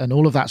Concrète and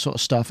all of that sort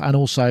of stuff, and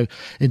also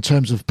in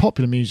terms of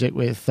popular music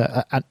with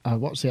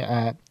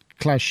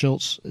Klaus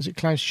Schulze. Is it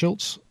Klaus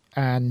Schulze?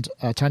 And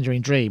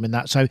Tangerine Dream, and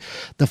that. So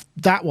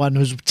that one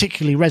was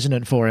particularly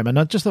resonant for him, and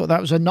I just thought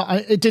that was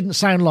it didn't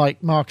sound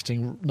like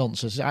marketing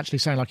nonsense. It actually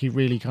sounded like he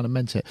really kind of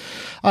meant it.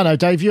 I know,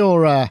 Dave, you're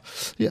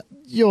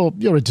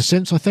into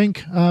synths, I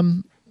think.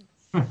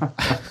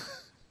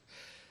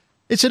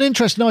 It's an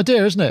interesting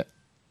idea, isn't it?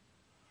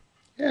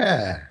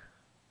 Yeah.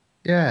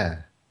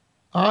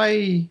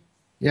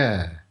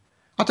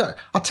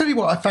 I'll tell you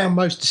what I found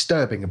most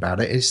disturbing about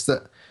it is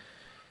that,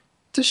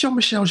 does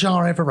Jean-Michel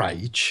Jarre ever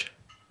age?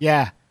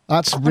 Yeah,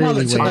 that's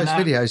really weird. Those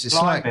videos, it's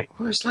like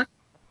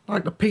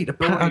the Peter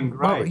Pan,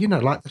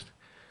 like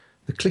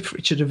the Cliff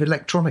Richard of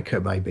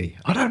electronica, maybe.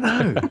 I don't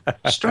know.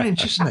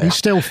 Strange, isn't it? He's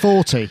still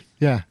 40.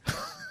 Yeah.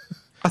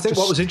 I think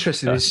what was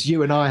interesting is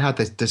you and I had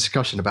this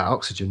discussion about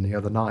Oxygen the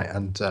other night,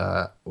 and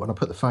when I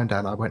put the phone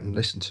down, I went and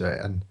listened to it,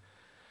 and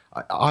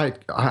I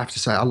have to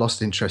say I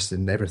lost interest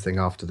in everything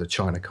after the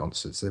China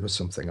concerts. There was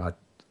something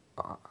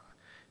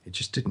it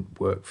just didn't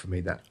work for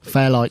me.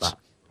 Fairlight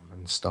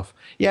and stuff.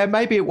 Yeah,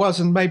 maybe it was,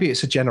 and maybe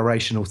it's a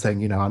generational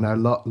thing. I know a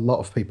lot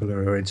of people who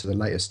are into the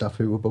later stuff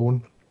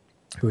who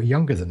are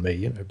younger than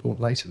me, born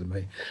later than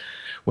me.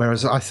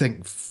 Whereas I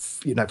think,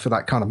 for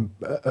that kind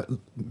of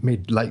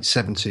mid-late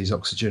 70s,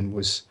 Oxygen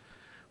was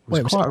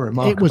quite a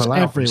remarkable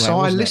album. So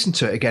I listened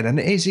to it again, and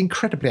it is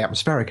incredibly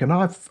atmospheric. And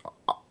I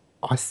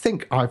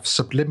think I've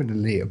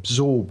subliminally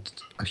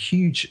absorbed a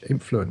huge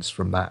influence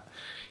from that.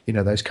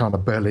 Those kind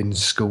of Berlin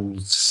School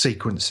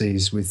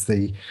sequences with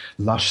the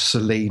lush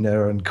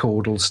Selena and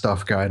chordal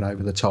stuff going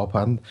over the top,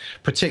 and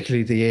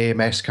particularly the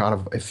EMS kind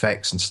of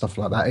effects and stuff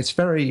like that. It's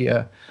very,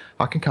 I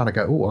can kind of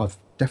go, oh, I've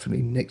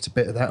definitely nicked a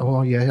bit of that.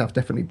 Oh, yeah, I've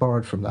definitely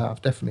borrowed from that.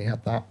 I've definitely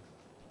had that.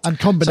 And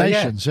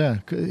combinations, so,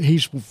 yeah.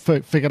 He's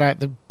figured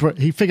out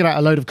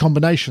a load of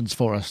combinations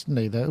for us,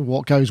 didn't he?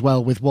 What goes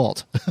well with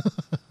what.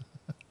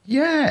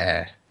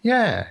 Yeah.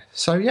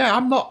 So, yeah,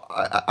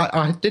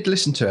 I did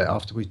listen to it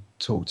after we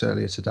talked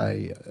earlier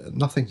today.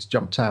 Nothing's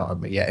jumped out at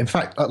me yet. In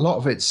fact, a lot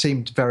of it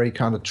seemed very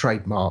kind of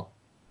trademark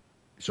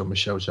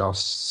Jean-Michel Jarre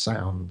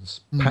sounds,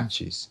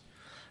 patches,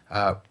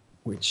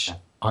 which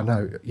I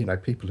know,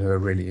 people who are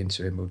really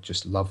into him will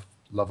just love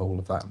all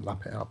of that and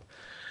lap it up.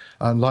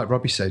 And like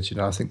Robbie said,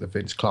 I think the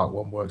Vince Clarke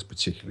one works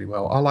particularly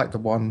well. I like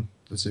the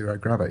Zero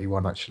Gravity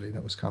one, actually.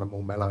 That was kind of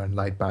more mellow and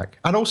laid back.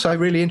 And also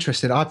really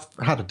interesting, I've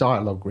had a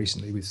dialogue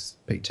recently with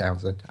Pete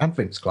Townsend and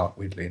Vince Clarke,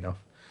 weirdly enough.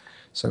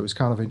 So it was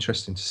kind of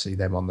interesting to see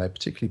them on there,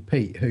 particularly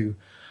Pete, who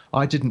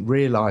I didn't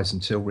realise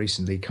until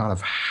recently kind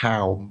of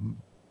how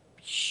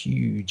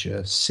huge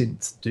a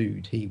synth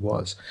dude he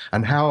was,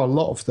 and how a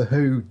lot of the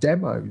Who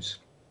demos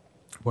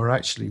were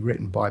actually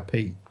written by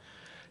Pete.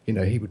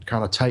 He would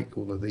kind of take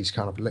all of these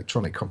kind of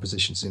electronic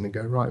compositions in and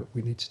go, right,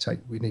 we need to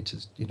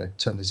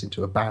turn this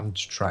into a band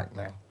track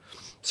now.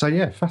 So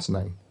yeah,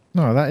 fascinating.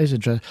 No, that is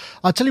interesting.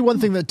 I'll tell you one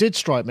thing that did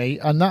strike me,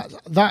 and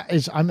that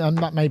is, and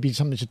that may be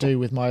something to do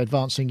with my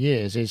advancing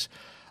years, is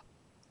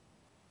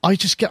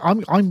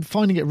I'm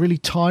finding it really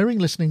tiring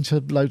listening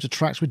to loads of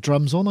tracks with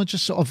drums on. I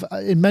just sort of,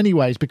 in many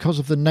ways, because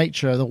of the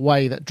nature of the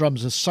way that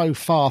drums are so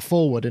far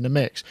forward in a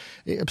mix,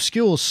 it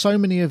obscures so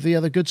many of the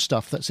other good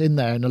stuff that's in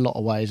there in a lot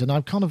of ways. And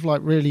I'm kind of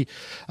like really,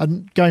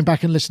 and going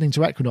back and listening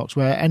to Equinox,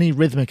 where any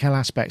rhythmical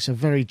aspects are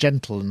very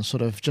gentle and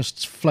sort of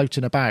just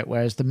floating about,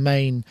 whereas the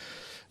main,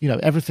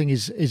 everything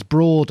is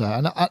broader.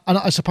 And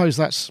I suppose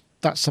that's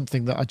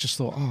something that I just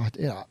thought,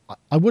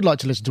 I would like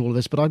to listen to all of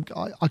this, but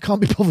I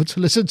can't be bothered to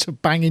listen to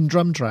banging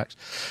drum tracks.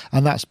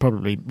 And that's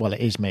probably, well,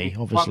 it is me,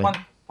 obviously.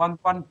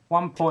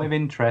 One point of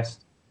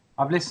interest,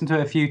 I've listened to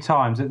it a few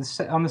times.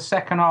 On the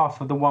second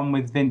half of the one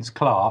with Vince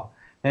Clarke,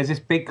 there's this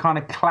big kind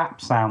of clap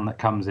sound that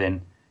comes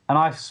in. And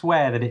I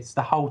swear that it's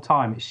the whole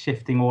time it's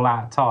shifting all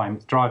out of time.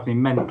 It's driving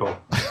me mental.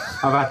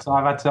 I've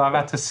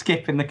had to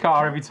skip in the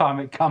car every time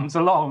it comes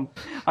along.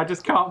 I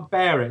just can't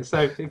bear it.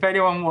 So if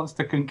anyone wants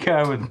to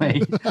concur with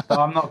me that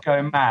I'm not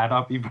going mad,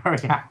 I'd be very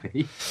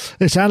happy.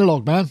 It's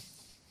analog, man.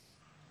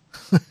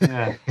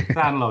 Yeah, it's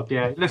analog.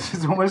 Yeah,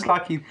 it's almost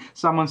like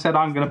someone said,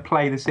 "I'm going to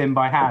play this in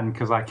by hand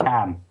because I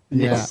can."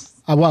 Yeah. Yes.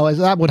 Well,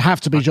 that would have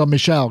to be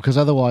Jean-Michel, because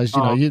otherwise,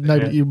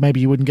 maybe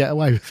you wouldn't get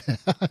away with it.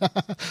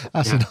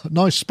 That's a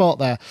nice spot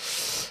there.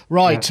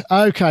 Right.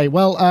 Yeah. Okay.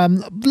 Well,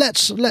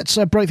 let's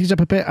break these up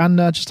a bit and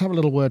just have a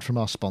little word from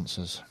our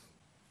sponsors,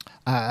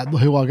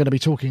 who are going to be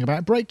talking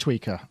about Break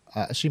Tweaker.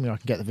 Assuming I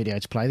can get the video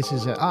to play. This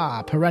is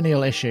a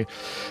perennial issue.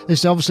 This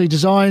is obviously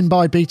designed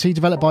by BT,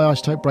 developed by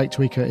iZotope. Break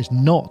Tweaker is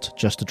not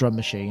just a drum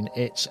machine.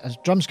 It's a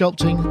drum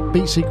sculpting,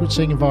 beat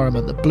sequencing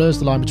environment that blurs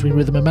the line between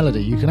rhythm and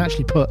melody. You can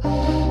actually put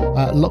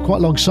quite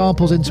long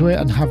samples into it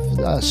and have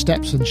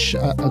steps and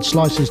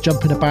slices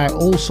jumping about,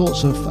 all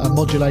sorts of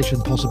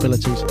modulation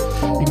possibilities.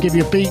 You can give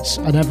your beats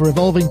an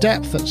ever-evolving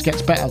depth that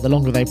gets better the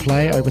longer they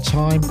play over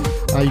time.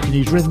 You can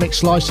use rhythmic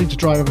slicing to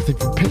drive everything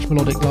from pitch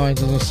melodic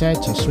lines, as I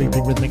said, to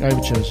sweeping rhythmic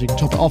overtures. You can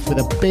top it off with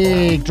a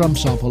big drum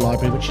sample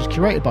library, which is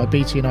curated by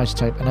BT and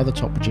iZotope and other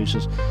top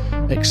producers.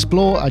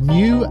 Explore a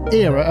new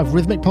era of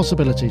rhythmic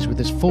possibilities with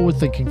this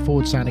forward-thinking,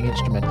 forward-sounding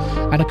instrument.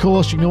 And of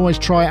course, you can always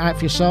try it out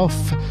for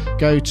yourself.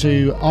 Go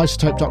to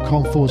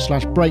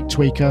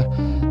iZotope.com/breaktweaker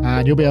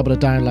and you'll be able to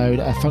download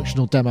a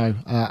functional demo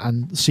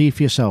and see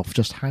for yourself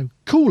just how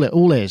cool it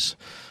all is.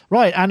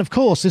 Right, and of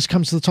course, this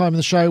comes to the time of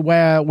the show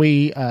where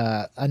we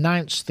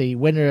announce the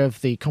winner of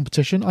the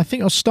competition. I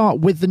think I'll start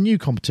with the new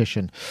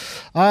competition.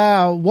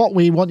 What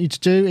we want you to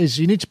do is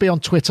you need to be on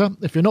Twitter.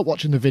 If you're not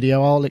watching the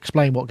video, I'll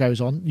explain what goes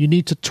on. You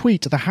need to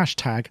tweet the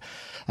hashtag.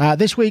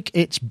 This week,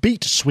 it's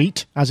Beat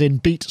Suite, as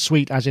in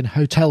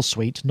hotel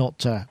suite,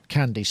 not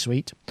candy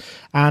sweet.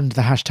 And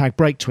the hashtag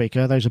Break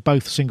Tweaker. Those are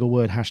both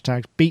single-word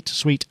hashtags, Beat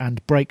Suite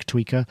and Break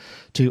Tweaker,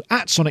 to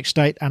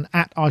 @SonicState and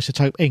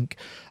 @iZotope Inc.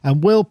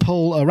 And we'll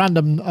pull a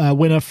random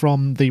winner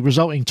from the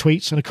resulting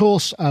tweets. And of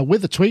course,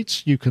 with the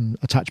tweets, you can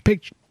attach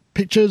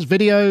pictures,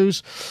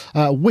 videos,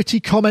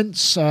 witty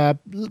comments,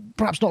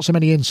 perhaps not so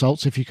many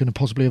insults if you can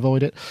possibly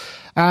avoid it.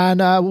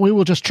 And we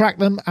will just track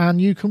them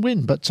and you can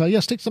win. But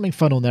stick something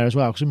fun on there as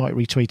well, because we might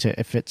retweet it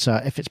if it's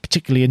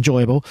particularly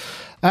enjoyable.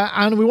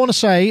 And we want to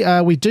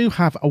say we do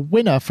have a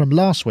winner from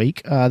last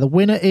week. The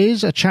winner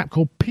is a chap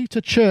called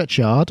Peter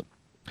Churchyard.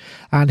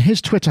 And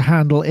his Twitter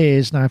handle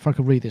is, now if I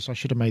could read this, I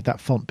should have made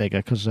that font bigger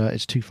because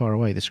it's too far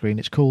away, the screen.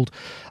 He's called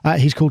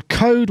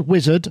Code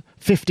Wizard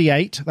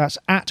 58. That's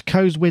at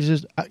Code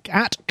Wizard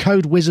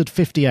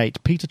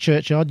 58. Peter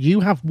Churchyard,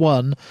 you have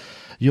won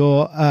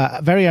your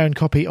very own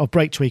copy of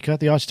Break Tweaker.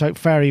 The iZotope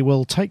Fairy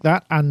will take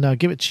that and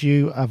give it to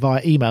you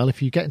via email.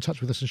 If you get in touch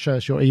with us and show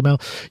us your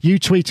email, you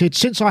tweeted,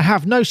 "Since I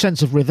have no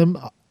sense of rhythm,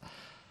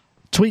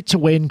 tweet to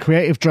win,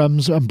 creative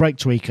drums and Break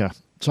Tweaker."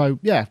 So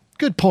yeah,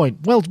 good point.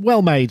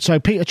 Well made. So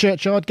Peter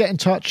Churchyard, get in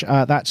touch.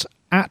 That's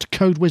at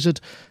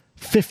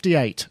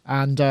CodeWizard58,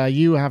 and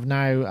you have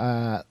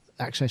now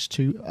access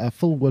to a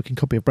full working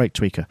copy of Break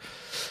Tweaker.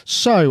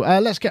 So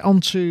let's get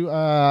on to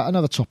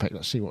another topic.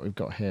 Let's see what we've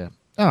got here.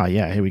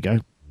 Yeah, here we go.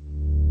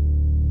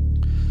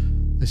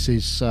 This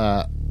is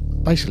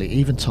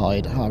basically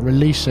Eventide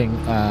releasing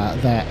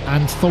their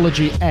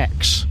Anthology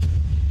X,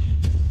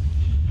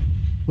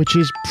 which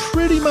is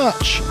pretty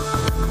much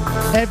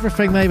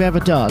everything they've ever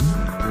done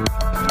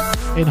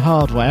in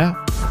hardware.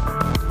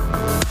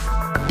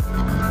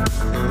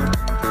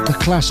 The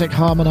classic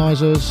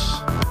harmonizers,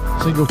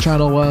 single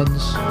channel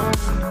ones.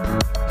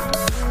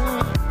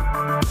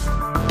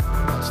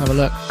 Let's have a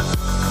look.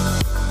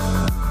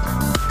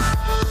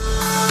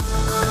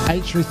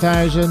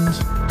 H3000,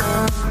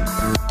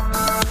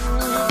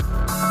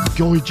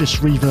 gorgeous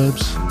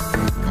reverbs,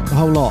 the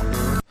whole lot.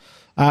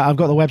 I've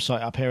got the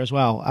website up here as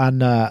well,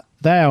 and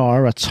there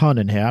are a ton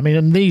in here. I mean,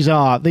 and these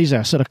are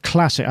sort of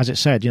classic, as it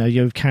said.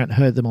 You've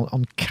heard them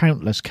on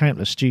countless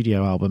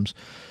studio albums,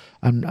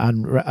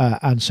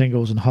 and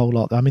singles and whole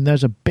lot. I mean,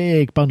 there's a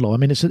big bundle. I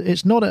mean,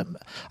 it's not I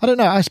don't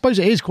know. I suppose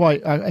it is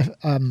quite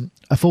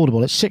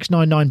affordable. It's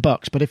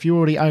 $699, but if you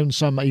already own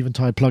some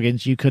Eventide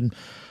plugins, you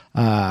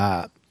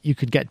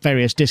can get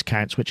various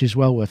discounts, which is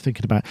well worth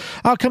thinking about.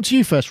 I'll come to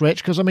you first,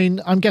 Rich, because I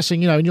mean, I'm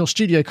guessing in your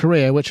studio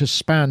career, which has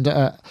spanned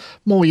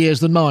more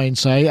years than mine,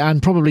 say,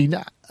 and probably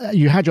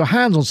you had your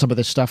hands on some of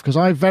this stuff, because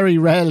I very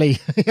rarely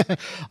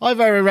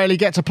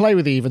get to play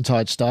with the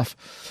Eventide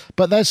stuff.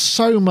 But there's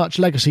so much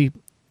legacy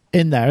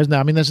in there, isn't there?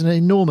 I mean, there's an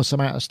enormous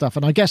amount of stuff,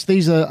 and I guess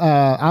these are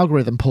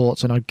algorithm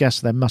ports, and I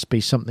guess there must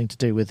be something to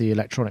do with the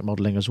electronic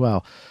modelling as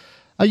well.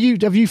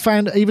 Have you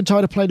found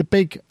Eventide have played a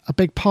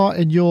big part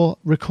in your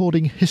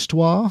recording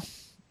histoire?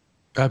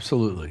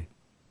 Absolutely,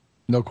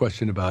 no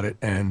question about it.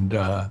 And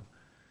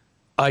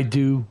I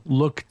do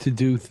look to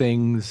do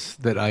things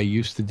that I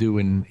used to do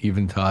in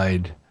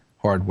Eventide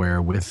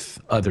hardware with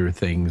other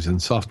things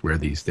and software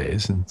these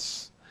days, and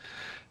it's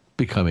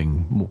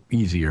becoming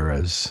easier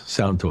as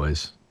Sound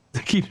Toys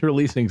keep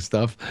releasing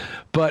stuff.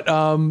 But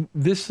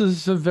this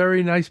is a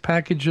very nice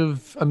package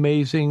of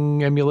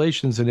amazing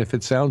emulations, and if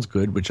it sounds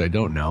good, which I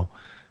don't know,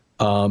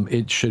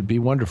 it should be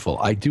wonderful.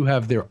 I do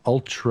have their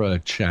Ultra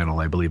channel,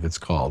 I believe it's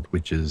called,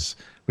 which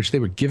they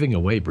were giving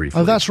away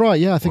briefly. Oh, that's right.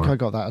 Yeah, I think I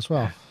got that as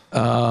well.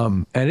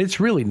 And it's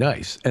really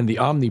nice. And the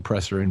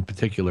Omnipressor in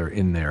particular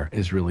in there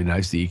is really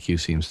nice. The EQ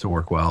seems to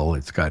work well.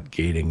 It's got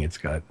gating. It's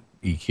got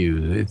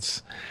EQ.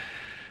 It's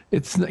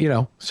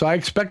so I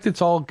expect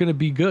it's all going to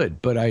be good,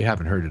 but I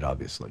haven't heard it,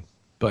 obviously.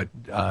 But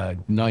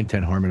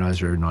 910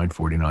 Harmonizer,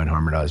 949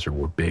 Harmonizer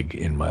were big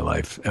in my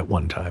life at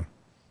one time.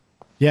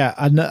 Yeah,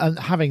 and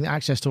having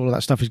access to all of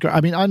that stuff is great.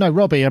 I mean, I know,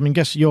 Robbie,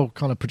 guess you're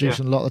kind of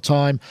producing a lot of the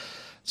time.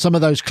 Some of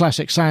those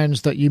classic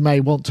sounds that you may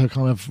want to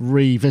kind of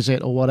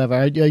revisit or whatever,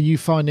 are you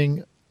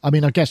finding... I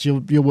mean, I guess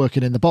you're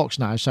working in the box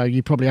now, so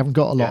you probably haven't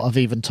got a lot of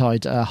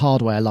Eventide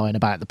hardware lying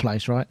about the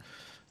place, right?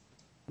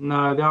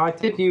 No, I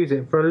did use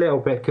it for a little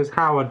bit, because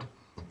Howard,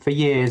 for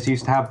years,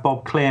 used to have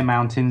Bob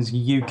Clearmountain's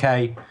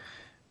UK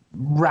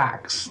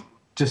racks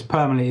just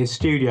permanently in his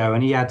studio,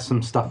 and he had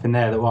some stuff in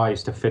there that I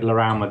used to fiddle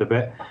around with a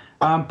bit.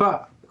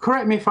 But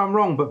correct me if I'm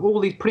wrong, but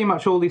pretty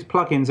much all these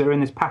plugins that are in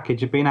this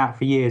package have been out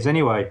for years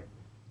anyway.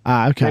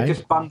 Okay. They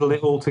just bundle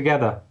it all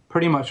together.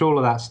 Pretty much all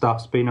of that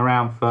stuff's been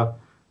around for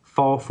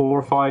 4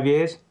 or 5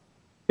 years,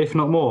 if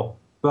not more.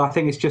 But I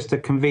think it's just a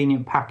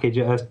convenient package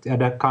at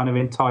a kind of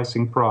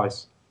enticing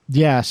price.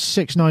 Yeah,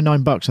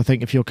 $6.99, I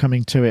think, if you're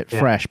coming to it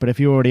fresh. But if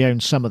you already own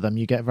some of them,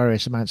 you get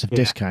various amounts of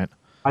discount.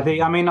 I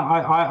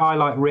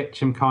like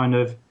Rich, and kind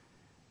of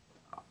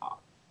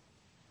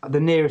the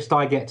nearest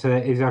I get to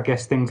it is, I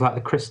guess, things like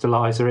the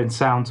Crystallizer in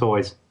Sound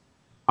Toys.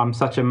 I'm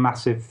such a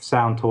massive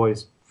Sound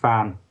Toys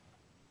fan.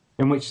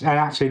 And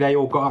actually they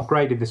all got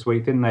upgraded this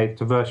week, didn't they,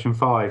 to version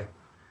 5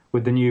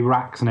 with the new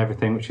racks and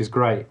everything, which is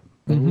great.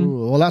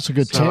 Ooh, well, that's a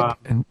good tip.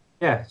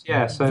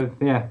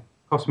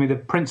 Cost me the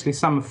princely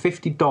sum of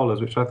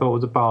 $50, which I thought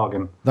was a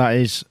bargain. That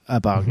is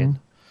a bargain.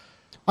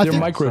 Their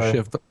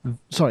Microshift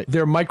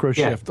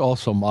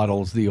also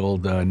models the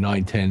old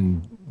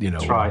 910,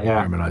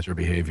 harmonizer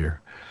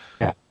behavior.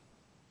 Yeah.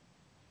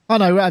 I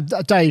know,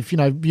 Dave,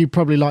 you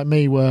probably, like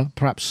me, were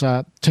perhaps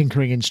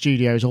tinkering in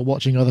studios or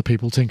watching other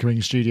people tinkering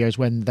in studios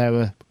when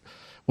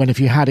if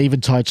you had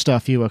Eventide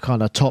stuff, you were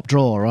kind of top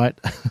drawer, right?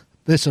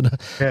 this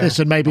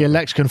and maybe a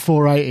Lexicon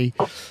 480.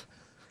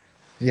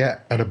 Yeah,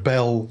 and a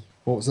Bell...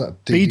 What was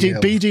that?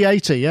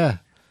 BD80, yeah.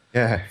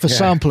 Yeah. For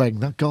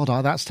sampling. God,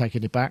 that's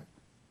taking it back.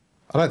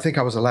 I don't think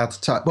I was allowed to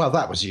touch... Well,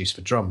 that was used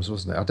for drums,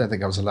 wasn't it? I don't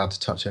think I was allowed to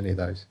touch any of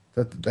those.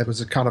 There was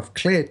a kind of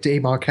clear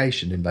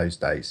demarcation in those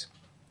days.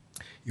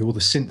 You're the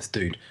synth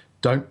dude.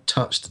 Don't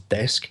touch the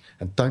desk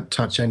and don't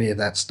touch any of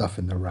that stuff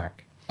in the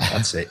rack.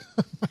 That's it.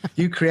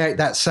 You create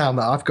that sound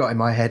that I've got in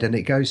my head and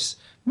it goes...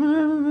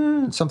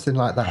 something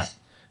like that.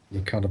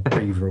 You kind of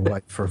beaver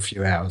away for a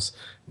few hours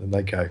and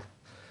they go,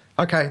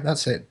 okay,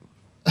 that's it.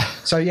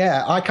 So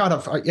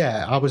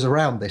I was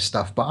around this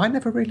stuff, but I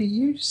never really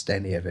used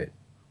any of it.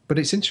 But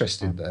it's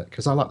interesting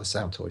because I like the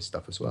Sound Toy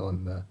stuff as well,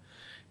 and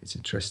it's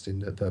interesting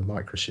that the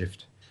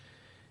Microshift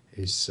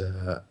is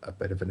a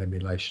bit of an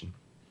emulation.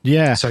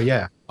 Yeah. So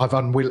yeah, I've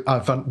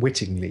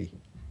unwittingly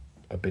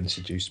been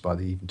seduced by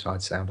the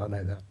Eventide sound. I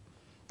know that.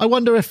 I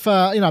wonder if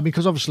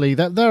because obviously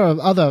there are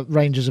other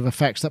ranges of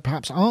effects that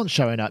perhaps aren't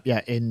showing up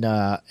yet in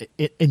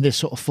this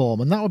sort of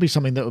form, and that would be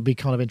something that would be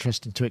kind of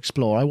interesting to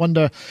explore. I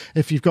wonder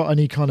if you've got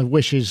any kind of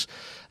wishes,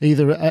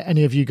 either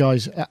any of you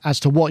guys, as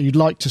to what you'd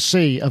like to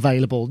see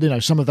available.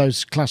 Some of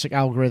those classic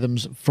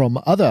algorithms from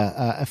other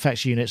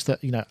effects units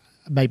that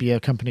maybe are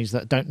companies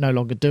that no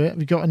longer do it. Have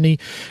you got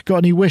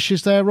any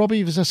wishes there,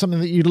 Robbie? Is there something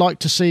that you'd like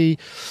to see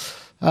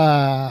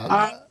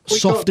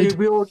softed?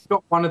 We already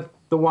got one of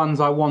the ones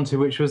I wanted,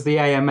 which was the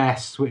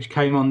AMS, which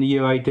came on the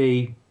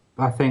UAD,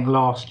 I think,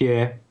 last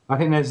year. I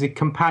think there's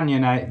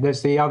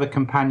the other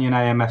companion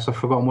AMS. I've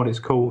forgotten what it's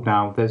called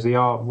now. There's the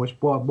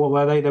what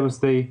were they? There was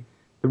the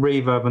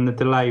reverb and the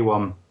delay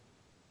one.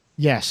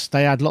 Yes,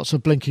 they had lots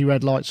of blinky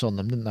red lights on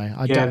them, didn't they?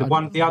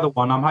 The other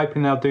one. I'm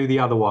hoping they'll do the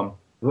other one,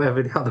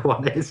 whatever the other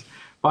one is.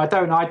 But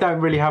I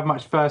don't really have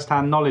much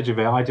first-hand knowledge of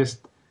it. I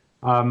just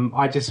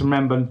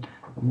remember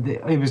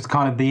it was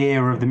kind of the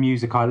era of the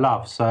music I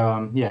love.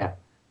 So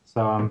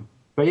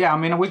but yeah, I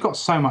mean, we've got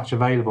so much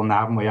available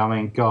now, haven't we? I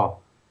mean, God,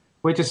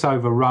 we're just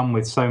overrun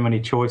with so many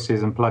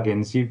choices and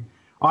plugins.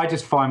 I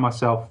just find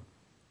myself,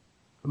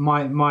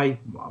 my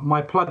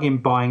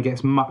plugin buying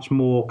gets much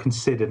more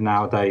considered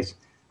nowadays.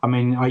 I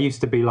mean, I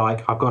used to be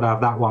like, I've got to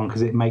have that one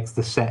because it makes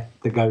the set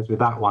that goes with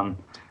that one.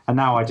 And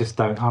now I just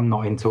don't. I'm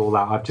not into all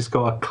that. I've just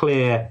got a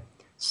clear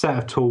set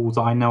of tools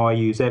that I know I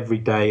use every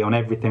day on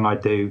everything I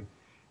do.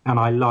 And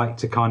I like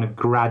to kind of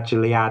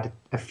gradually add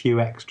a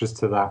few extras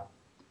to that,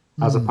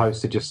 as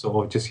opposed to just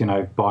sort of just,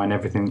 buying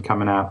everything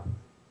coming out.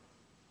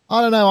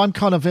 I don't know. I'm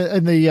kind of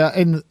in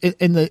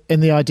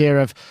the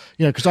idea of,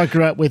 because I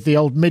grew up with the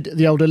old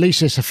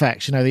Alesis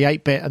effects, the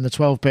 8-bit and the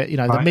 12-bit,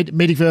 right. The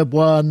MIDI-Verb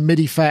 1,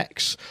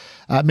 MIDI-Effects,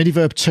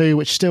 MIDI-Verb 2,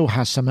 which still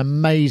has some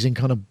amazing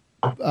kind of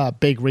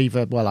big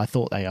reverb. Well, I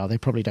thought they are. They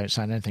probably don't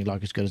sound anything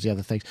like as good as the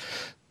other things.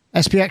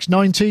 SPX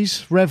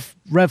 90s,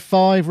 Rev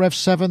 5, Rev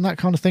 7, that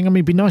kind of thing. I mean,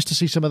 it'd be nice to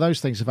see some of those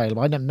things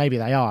available. I know maybe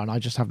they are, and I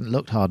just haven't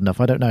looked hard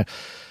enough. I don't know.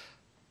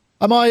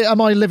 Am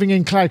I living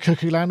in cloud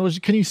cuckoo land, or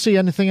can you see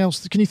anything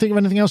else? Can you think of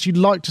anything else you'd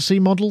like to see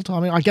modelled? I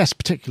mean, I guess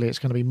particularly it's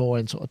going to be more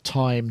in sort of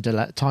time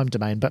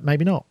domain, but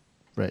maybe not.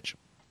 Rich,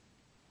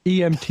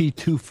 EMT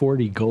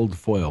 240 gold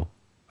foil.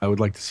 I would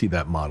like to see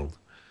that modelled.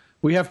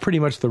 We have pretty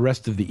much the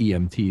rest of the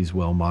EMTs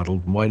well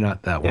modelled. Why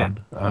not that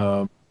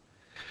one?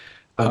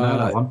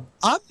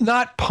 I'm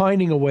not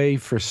pining away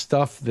for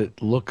stuff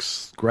that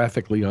looks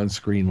graphically on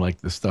screen like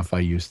the stuff I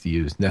used to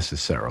use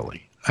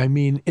necessarily. I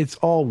mean, it's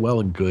all well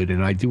and good,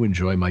 and I do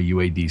enjoy my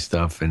UAD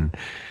stuff.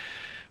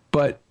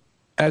 But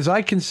as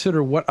I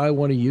consider what I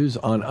want to use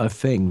on a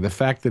thing, the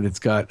fact that it's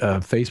got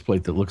a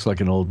faceplate that looks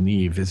like an old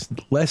Neve is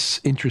less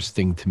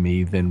interesting to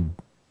me than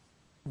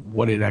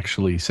what it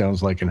actually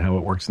sounds like and how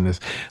it works in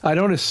this. I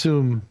don't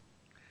assume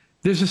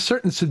there's a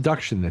certain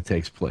seduction that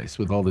takes place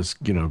with all this,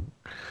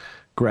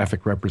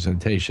 graphic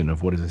representation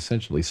of what is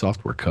essentially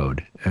software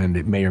code, and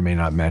it may or may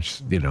not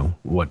match,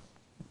 what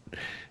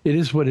it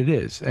is what it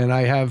is. And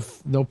I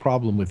have no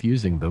problem with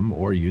using them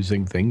or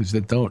using things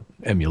that don't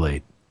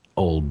emulate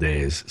old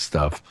days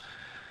stuff.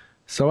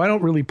 So I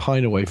don't really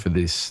pine away for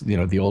this, the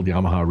old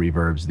Yamaha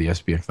reverbs, the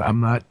SPX.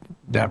 I'm not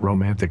that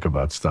romantic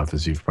about stuff,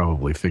 as you've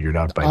probably figured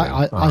out by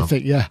now. I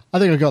think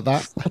I got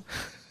that.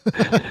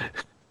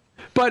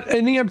 But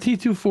an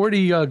EMT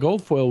 240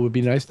 gold foil would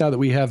be nice now that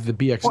we have the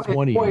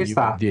BX20. What is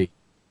that?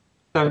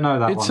 Don't know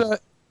that one.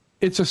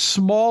 It's a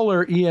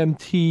smaller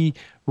EMT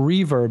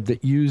reverb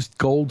that used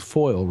gold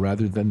foil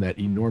rather than that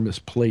enormous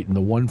plate in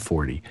the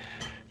 140.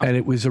 And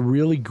it was a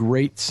really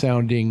great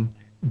sounding,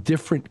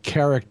 different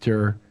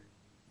character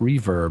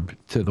reverb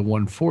to the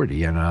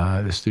 140.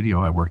 And the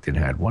studio I worked in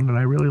had one, and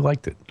I really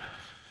liked it.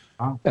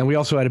 Oh. And we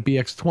also had a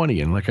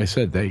BX20. And like I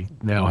said, they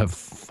now have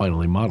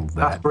finally modeled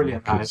that. That's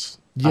brilliant, guys.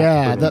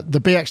 Yeah, the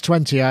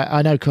BX20,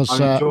 I know, because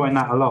I'm enjoying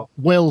that a lot.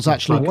 Will's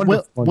got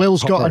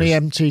an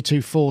EMT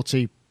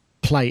 240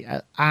 plate,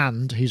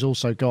 and he's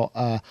also got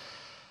a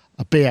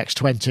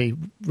BX20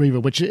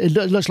 reverb, which it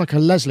looks like a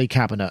Leslie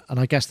cabinet, and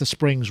I guess the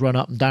springs run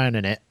up and down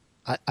in it.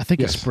 I think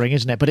it's spring,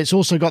 isn't it? But it's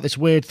also got this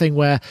weird thing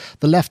where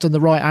the left and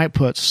the right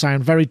outputs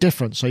sound very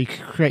different, so you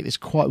can create this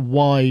quite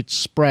wide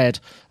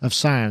spread of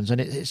sounds, and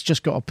it's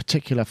just got a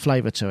particular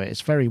flavour to it. It's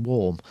very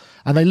warm,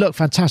 and they look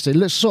fantastic. It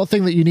looks the sort of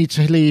thing that you need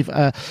to leave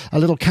a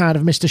little can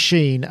of Mr.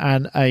 Sheen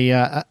and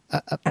a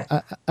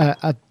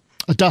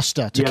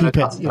duster to keep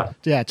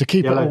it, to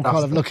keep it all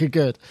kind of looking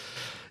good.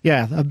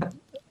 Yeah,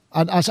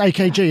 and that's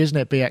AKG, isn't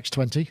it?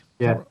 BX20.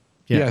 Yeah,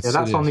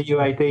 that's on the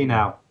UAD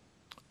now.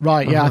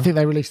 Right, yeah, I think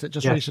they released it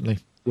just recently.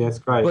 Yeah, it's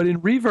great. But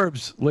in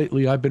reverbs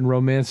lately, I've been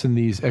romancing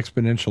these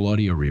exponential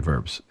audio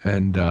reverbs,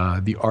 and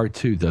the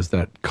R2 does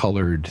that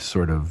colored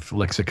sort of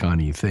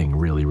lexicon-y thing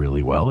really,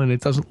 really well, and it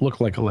doesn't look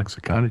like a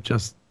lexicon. It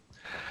just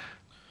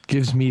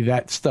gives me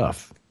that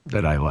stuff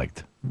that I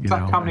liked. Is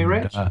that company,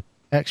 Rich?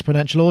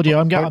 Exponential Audio.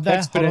 I'm getting there.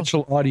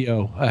 Exponential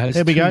Audio has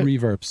two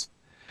reverbs,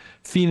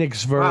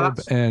 Phoenix Verb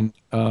and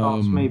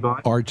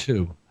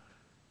R2,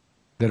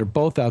 that are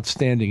both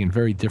outstanding and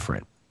very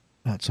different.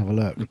 Let's have a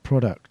look.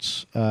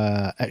 Products,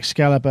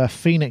 Excalibur,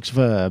 Phoenix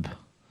Verb.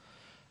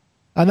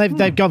 And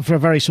they've gone for a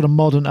very sort of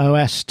modern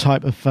OS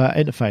type of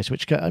interface,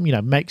 which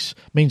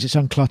means it's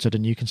uncluttered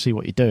and you can see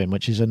what you're doing,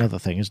 which is another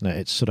thing, isn't it?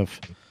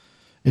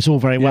 It's all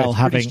very well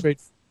having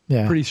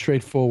pretty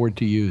straightforward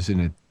to use, and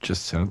it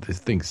just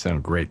things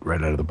sound great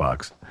right out of the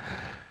box.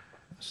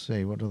 Let's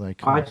see, what do they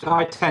call it?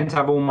 I tend to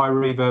have all my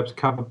reverbs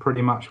covered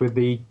pretty much with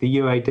the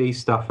UAD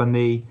stuff and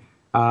the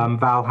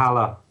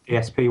Valhalla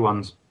ESP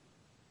ones.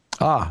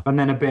 And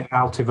then a bit of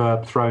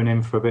Altiverb thrown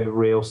in for a bit of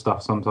real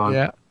stuff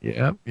sometimes.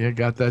 Yeah,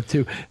 got that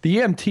too. The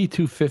EMT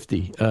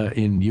 250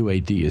 in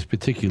UAD is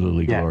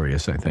particularly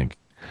glorious, I think.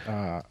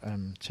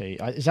 MT.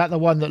 Is that the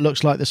one that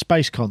looks like the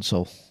space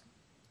console?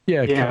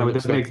 Yeah,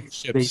 with the big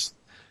ships.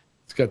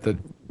 It's got the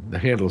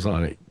handles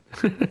on it.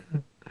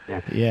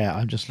 Yeah,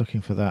 I'm just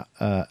looking for that.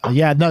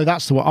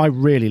 That's the one. I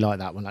really like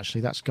that one,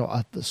 actually. That's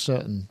got a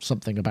certain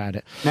something about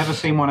it. Never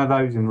seen one of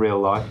those in real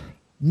life.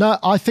 No,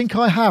 I think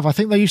I have. I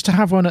think they used to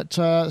have one at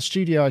the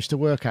studio I used to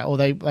work at, or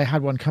they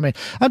had one come in.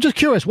 I'm just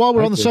curious, while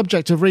we're on the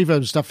subject of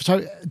reverb stuff,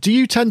 so do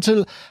you tend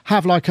to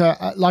have like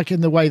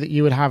in the way that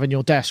you would have in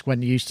your desk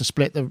when you used to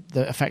split the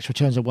effects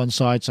returns on one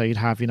side, so you'd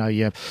have,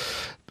 your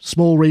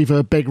small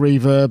reverb, big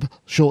reverb,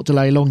 short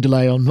delay, long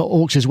delay on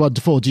AUXs 1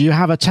 to 4. Do you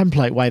have a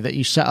template way that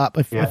you set up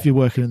if you're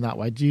working in that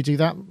way? Do you do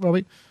that,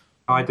 Robbie?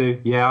 I do.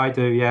 Yeah, I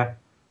do. Yeah.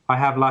 I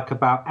have like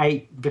about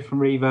 8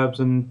 different reverbs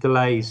and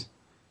delays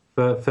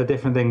for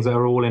different things that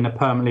are all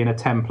permanently in a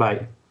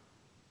template.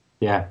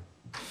 Yeah.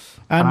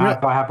 And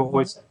I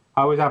always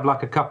have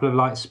like a couple of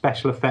like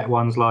special effect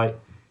ones, like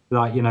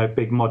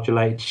big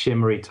modulated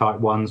shimmery type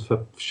ones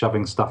for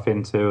shoving stuff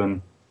into,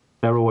 and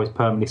they're always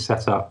permanently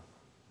set up.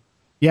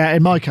 Yeah,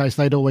 in my case,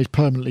 they'd always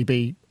permanently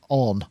be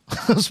on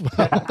as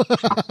well.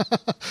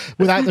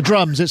 Without the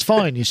drums, it's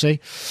fine, you see.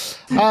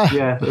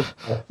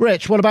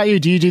 Rich, what about you?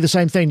 Do you do the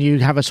same thing? Do you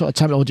have a sort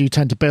of template, or do you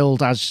tend to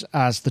build as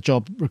the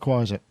job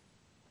requires it?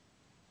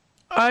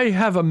 I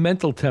have a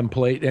mental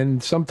template,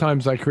 and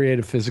sometimes I create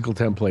a physical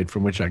template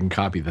from which I can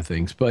copy the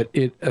things, but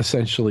it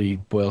essentially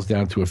boils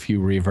down to a few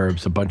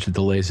reverbs, a bunch of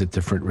delays at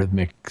different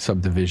rhythmic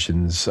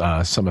subdivisions,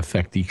 some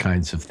effecty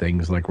kinds of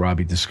things like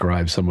Robbie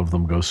described. Some of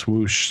them go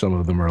swoosh, some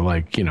of them are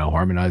like,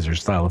 harmonizer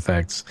style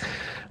effects.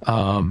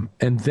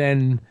 And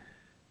then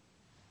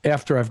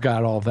after I've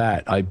got all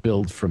that, I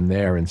build from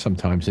there, and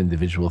sometimes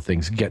individual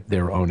things get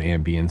their own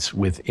ambience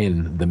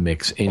within the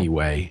mix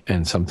anyway,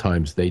 and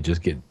sometimes they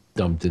just get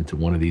dumped into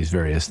one of these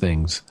various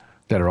things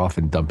that are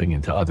often dumping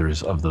into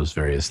others of those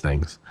various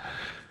things.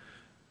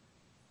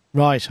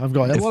 Right, I've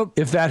got it.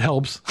 If that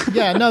helps.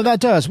 Yeah, no,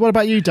 that does. What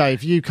about you, Dave?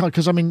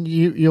 Because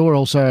you're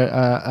also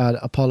an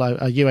Apollo,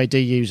 a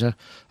UAD user.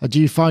 Do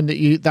you find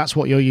that that's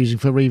what you're using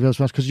for reverbs?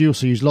 Because you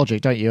also use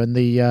Logic, don't you? And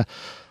the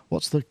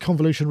what's the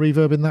convolution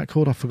reverb in that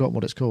called? I've forgotten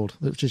what it's called.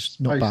 It's just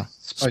not bad.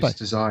 Space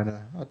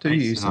Designer. I do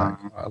use that.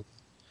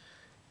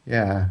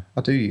 Yeah,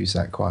 I do use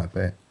that quite a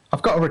bit.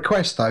 I've got a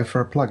request, though,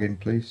 for a plugin,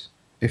 please.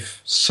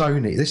 If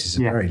Sony, this is a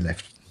very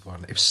left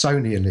one, if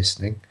Sony are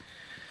listening,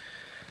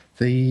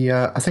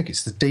 I think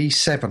it's the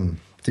D7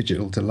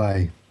 digital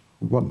delay.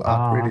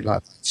 I really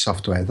like that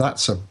software.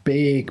 That's a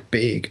big,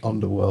 big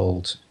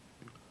Underworld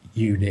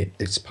unit.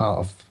 It's part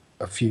of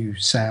a few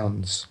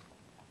sounds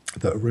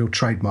that are real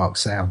trademark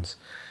sounds.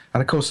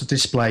 And, of course, the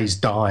displays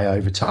die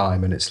over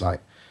time, and it's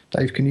like,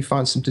 Dave, can you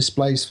find some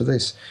displays for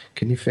this?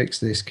 Can you fix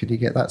this? Can you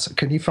get that?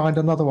 Can you find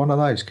another one of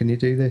those? Can you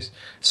do this?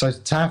 So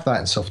to have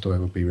that in software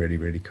would be really,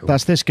 really cool.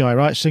 That's this guy,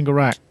 right? Single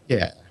rack.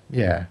 Yeah.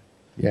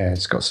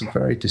 It's got some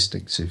very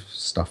distinctive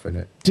stuff in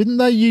it. Didn't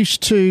they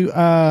used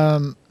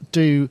to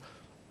do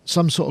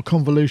some sort of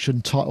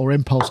convolution type or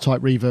impulse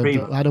type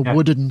reverb that had a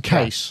wooden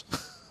case?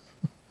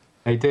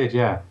 They did,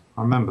 yeah.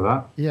 I remember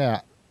that.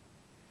 Yeah.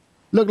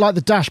 Looked like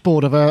the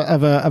dashboard of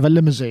a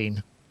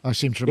limousine. I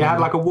seem to remember. It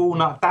had like a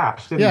walnut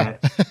dash, didn't it?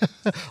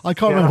 I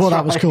can't remember what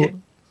that was called.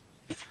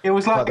 It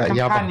was like a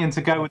companion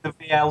to go with the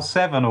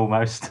VL7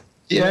 almost.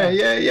 Yeah,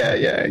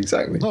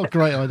 exactly. Not a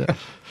great idea.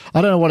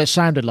 I don't know what it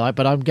sounded like,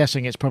 but I'm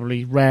guessing it's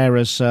probably rare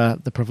as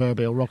the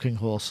proverbial rocking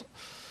horse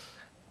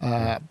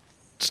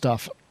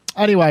stuff.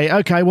 Anyway,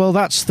 okay, well,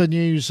 that's the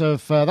news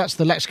of that's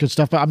the Lexicon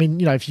stuff. But I mean,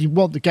 if you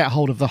want to get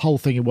hold of the whole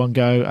thing in one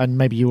go, and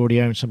maybe you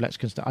already own some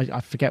Lexicon stuff, I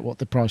forget what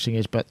the pricing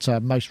is, but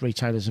most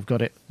retailers have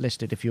got it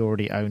listed if you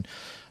already own,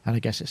 and I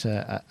guess it's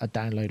a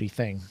downloady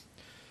thing.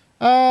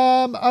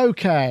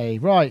 Okay,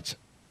 right.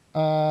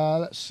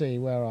 Let's see,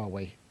 where are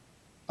we?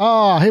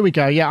 Here we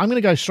go. Yeah, I'm going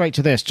to go straight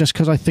to this just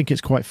because I think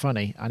it's quite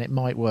funny and it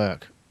might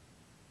work.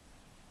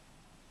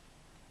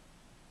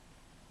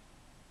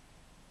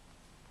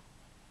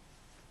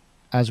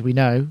 As we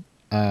know,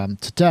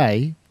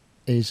 today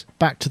is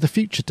Back to the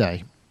Future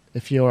Day.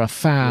 If you're a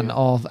fan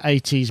of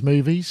 80s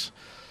movies,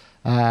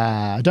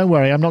 don't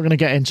worry, I'm not going to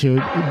get into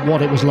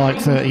what it was like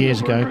 30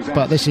 years ago,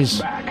 but this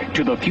is Back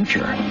to the Future,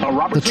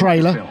 the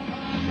trailer.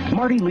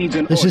 Marty leads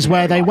this is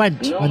where they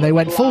went when they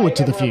went forward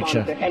to the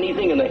future.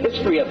 Anything in the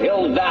history of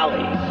Hill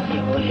Valley.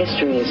 Well,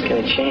 history is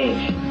going to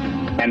change.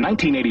 And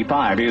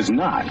 1985 is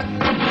not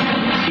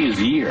his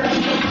year.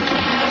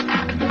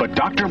 But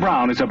Dr.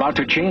 Brown is about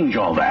to change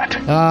all that.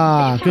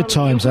 Good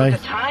times, eh?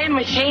 Time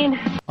machine.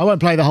 I won't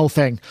play the whole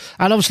thing.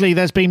 And obviously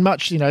there's been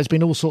much, there's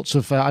been all sorts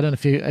of, I don't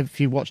know if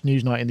you watched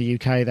Newsnight in the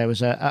UK, there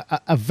was a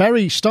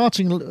very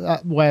starting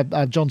where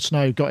Jon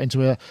Snow got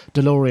into a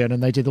DeLorean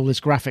and they did all this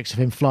graphics of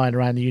him flying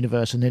around the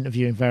universe and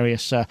interviewing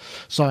various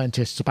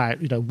scientists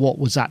about, what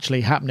was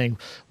actually happening.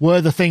 Were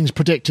the things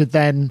predicted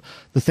then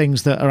the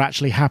things that are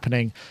actually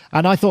happening?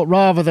 And I thought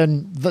rather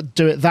than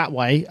do it that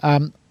way,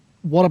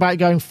 what about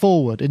going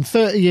forward? In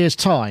 30 years'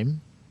 time,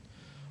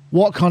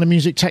 what kind of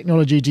music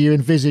technology do you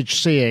envisage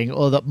seeing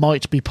or that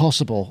might be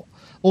possible?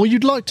 Or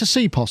you'd like to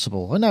see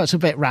possible? I know it's a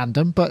bit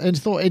random, but I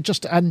thought it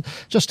just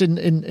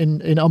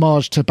in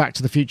homage to Back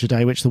to the Future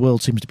Day, which the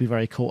world seems to be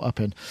very caught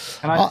up in.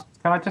 Can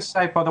I just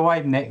say, by the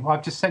way, Nick,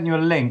 I've just sent you a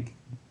link.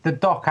 The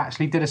doc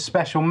actually did a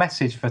special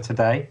message for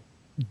today.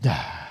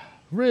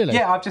 Really?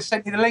 Yeah, I've just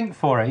sent you the link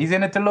for it. He's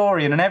in a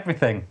DeLorean and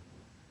everything.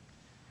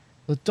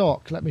 The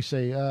doc, let me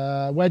see.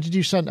 Where did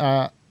you send?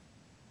 I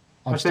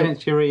sent it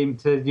to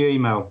your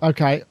email.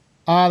 Okay.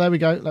 There we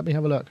go. Let me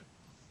have a look.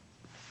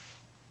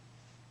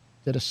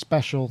 Did a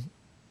special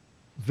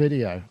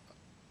video.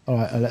 All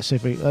right. Let's see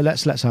if we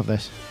let's have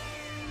this.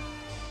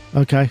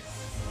 Okay.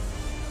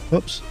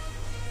 Oops.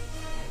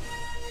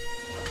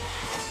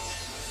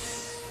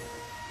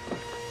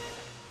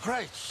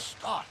 Great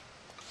Scott!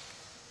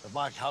 If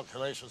my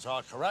calculations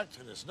are correct,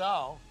 it is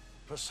now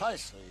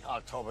precisely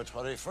October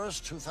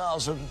 21st,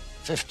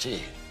 2015.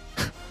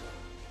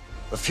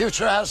 The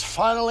future has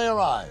finally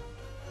arrived.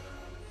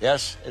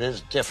 Yes, it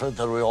is different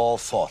than we all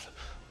thought.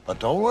 But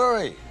don't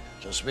worry, it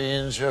just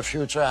means your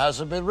future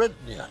hasn't been written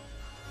yet.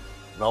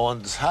 No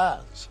one's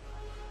has.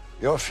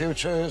 Your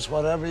future is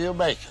whatever you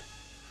make it.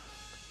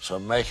 So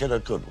make it a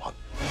good one.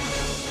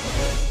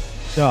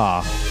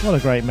 Ah, what a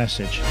great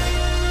message.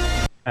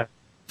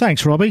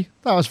 Thanks, Robbie.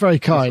 That was very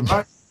kind.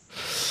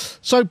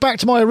 So back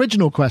to my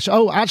original question.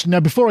 Oh, actually,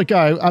 no. Before we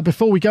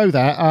go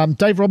there,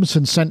 Dave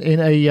Robinson sent in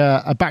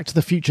a Back to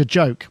the Future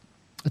joke.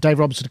 Dave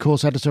Robinson, of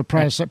course, editor of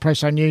Pro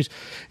Sound News.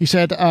 He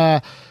said,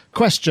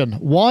 question,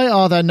 why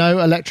are there no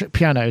electric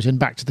pianos in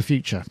Back to the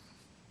Future?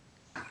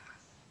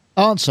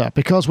 Answer,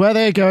 because where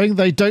they're going,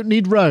 they don't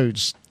need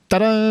roads.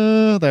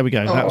 Ta-da! There we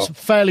go. That was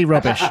fairly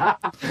rubbish.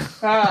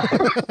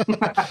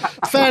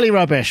 Fairly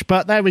rubbish,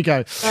 but there we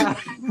go.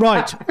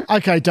 Right.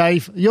 Okay,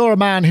 Dave, you're a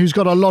man who's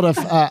got a lot of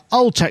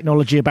old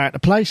technology about the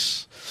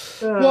place.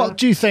 What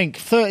do you think,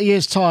 30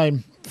 years'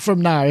 time from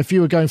now, if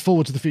you were going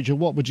forward to the future,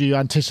 what would you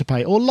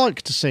anticipate or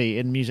like to see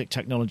in music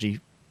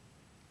technology?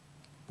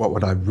 What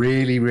would I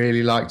really,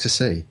 really like to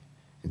see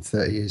in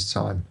 30 years'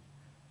 time?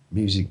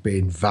 Music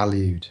being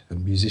valued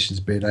and musicians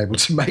being able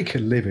to make a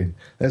living.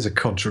 There's a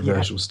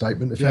controversial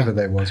statement, if ever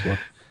there was one.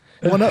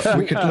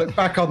 We could look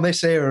back on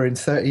this era in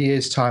 30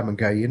 years' time and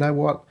go, you know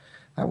what?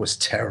 That was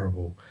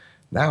terrible.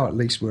 Now at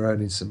least we're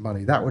earning some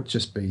money. That would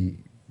just be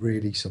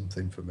really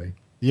something for me.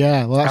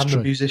 Yeah, well, that's and true.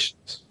 The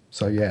musicians.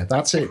 So, yeah,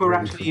 that's it. If we're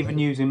actually even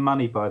using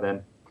money by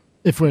then.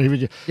 If we're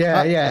even...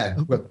 Yeah.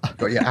 Well,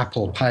 got your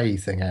Apple Pay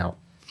thing out.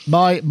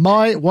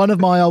 One of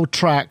my old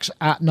tracks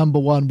at number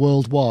one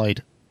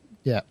worldwide.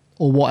 Yeah.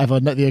 Or whatever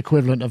the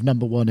equivalent of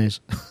number one is.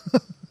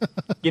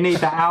 You need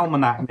that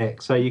almanac,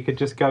 Nick, so you could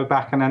just go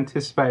back and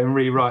anticipate and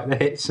rewrite the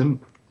hits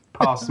and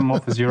pass them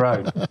off as your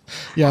own.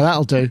 Yeah,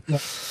 that'll do. Yeah.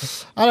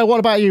 I don't know,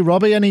 what about you,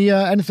 Robbie?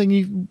 Anything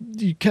you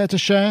care to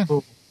share?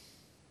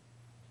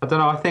 I don't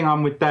know. I think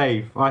I'm with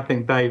Dave. I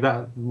think Dave,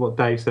 what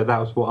Dave said, that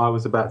was what I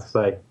was about to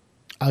say.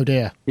 Oh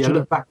dear. Yeah,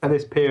 look back at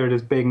this period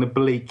as being the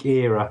bleak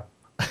era,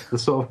 the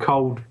sort of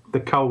cold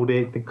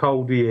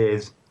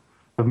years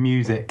of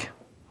music.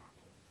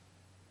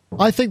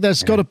 I think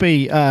there's got to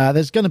be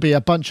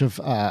a bunch of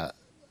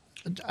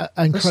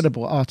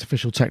incredible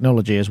artificial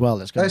technology as well.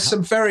 There's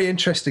some very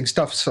interesting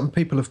stuff. Some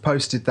people have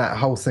posted that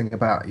whole thing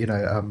about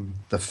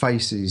the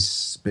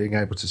faces being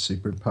able to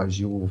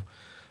superimpose your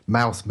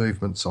mouth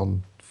movements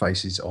on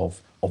faces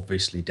of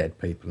obviously dead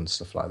people and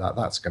stuff like that.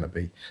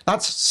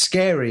 That's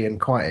scary and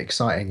quite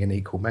exciting in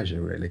equal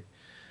measure, really,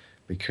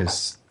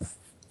 because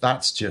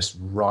that's just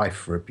rife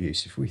for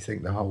abuse. If we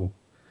think the whole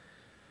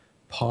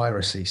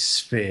piracy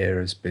sphere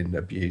has been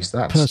abused,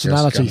 that's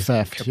personality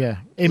theft,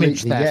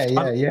 image theft.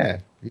 Yeah.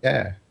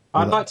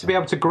 I'd like to be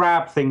able to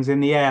grab things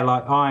in the air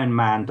like Iron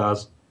Man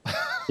does.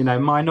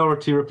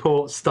 Minority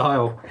Report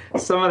style.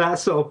 Some of that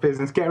sort of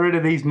business. Get rid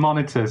of these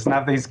monitors and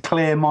have these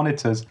clear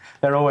monitors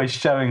they're always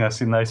showing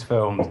us in those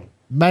films.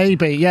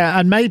 Maybe, yeah,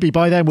 and maybe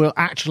by then we'll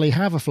actually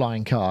have a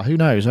flying car. Who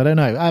knows? I don't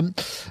know.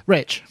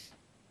 Rich?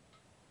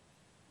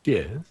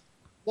 Yes?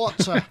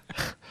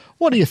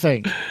 What do you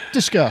think?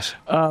 Discuss.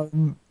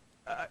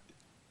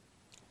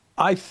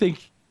 I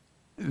think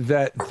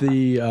that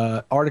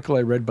the article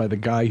I read by the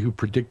guy who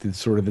predicted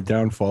sort of the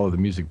downfall of the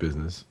music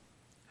business,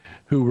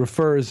 who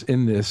refers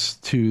in this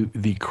to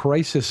the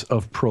crisis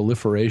of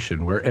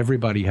proliferation, where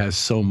everybody has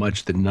so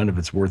much that none of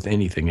it's worth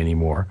anything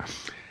anymore.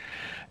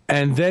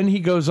 And then he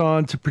goes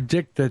on to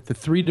predict that the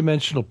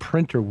three-dimensional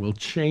printer will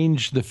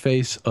change the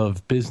face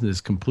of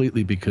business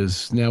completely,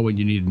 because now when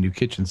you need a new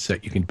kitchen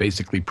set, you can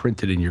basically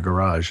print it in your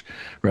garage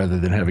rather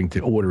than having to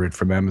order it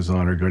from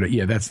Amazon or go to...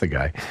 Yeah, that's the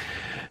guy.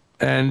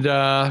 And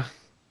the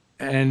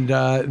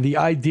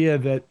idea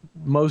that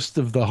most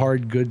of the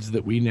hard goods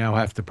that we now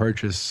have to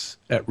purchase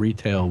at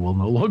retail will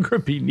no longer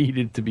be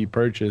needed to be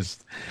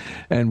purchased,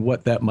 and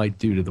what that might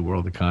do to the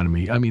world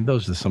economy. I mean,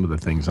 those are some of the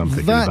things I'm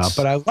thinking about.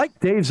 But I like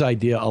Dave's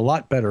idea a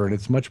lot better, and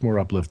it's much more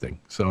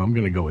uplifting. So I'm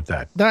going to go with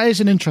that. That is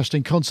an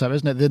interesting concept,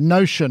 isn't it? The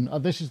notion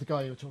of, this is the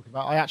guy you were talking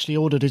about. I actually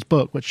ordered his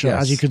book, which,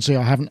 as you can see,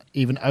 I haven't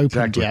even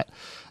opened yet.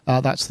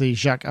 That's the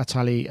Jacques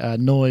Attali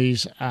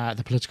Noise,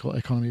 The Political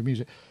Economy of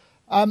Music.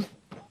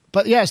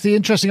 But yeah, it's the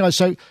interesting.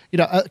 So,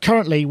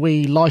 currently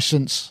we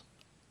license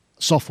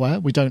software.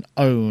 We don't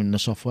own the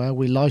software.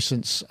 We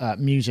license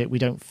music. We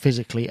don't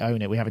physically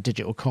own it. We have a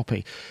digital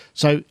copy.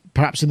 So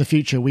perhaps in the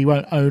future we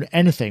won't own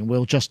anything.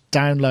 We'll just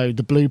download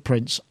the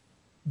blueprints,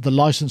 the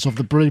license of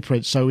the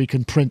blueprints, so we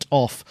can print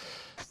off.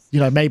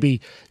 Maybe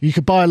you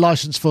could buy a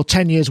license for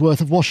 10 years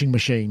worth of washing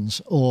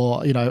machines,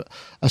 or,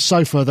 a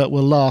sofa that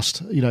will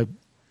last,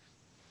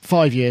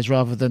 5 years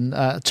rather than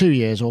 2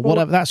 years, or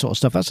whatever, that sort of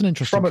stuff. That's an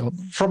interesting...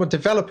 From a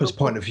developer's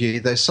point of view,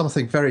 there's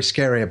something very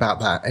scary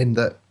about that, in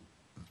that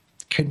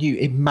Can you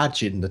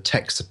imagine the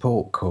tech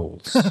support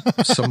calls?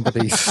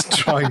 Somebody's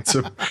trying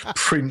to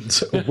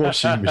print a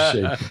washing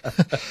machine.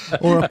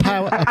 Or a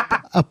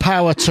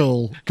power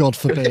tool, God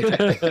forbid.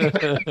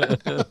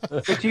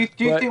 But do you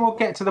think we'll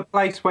get to the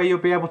place where you'll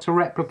be able to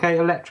replicate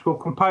electrical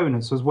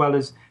components as well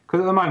as... Because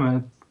at the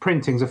moment,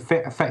 printing's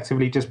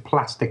effectively just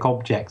plastic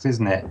objects,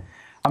 isn't it?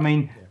 I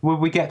mean, will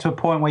we get to a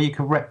point where you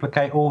could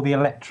replicate all the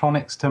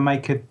electronics to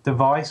make a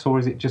device, or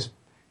is it just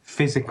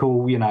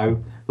physical,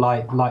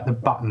 like the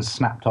buttons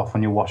snapped off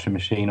on your washing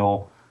machine,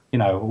 or,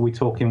 are we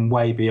talking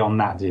way beyond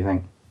that, do you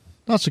think?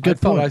 That's a good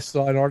point. I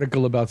saw an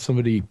article about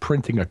somebody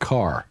printing a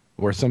car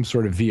or some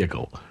sort of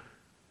vehicle.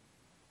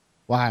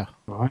 Wow.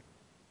 Right.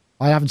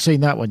 I haven't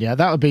seen that one yet.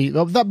 That would be,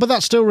 but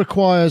that still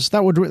requires,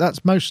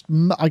 that's most,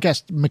 I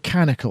guess,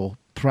 mechanical,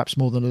 perhaps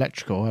more than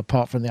electrical,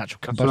 apart from the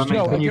actual combustion.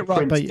 No,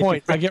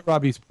 I get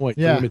Robbie's point.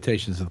 Yeah. The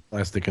limitations of the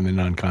plastic and the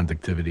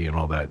non-conductivity and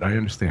all that. I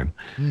understand.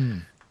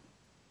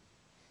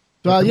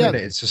 Well, yeah,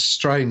 it's a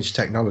strange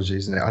technology,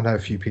 isn't it? I know a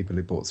few people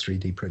who bought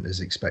 3D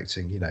printers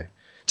expecting,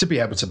 to be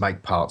able to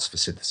make parts for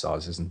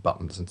synthesizers and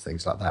buttons and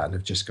things like that, and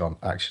have just gone,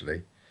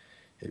 actually,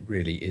 it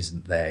really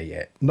isn't there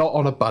yet. Not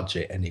on a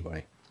budget,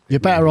 anyway.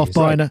 You're better off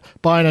buying a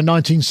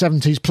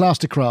 1970s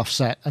Plastercraft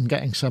set and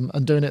getting some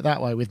and doing it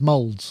that way with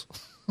molds.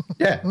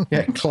 Yeah,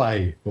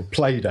 clay or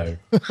Play-Doh.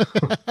 You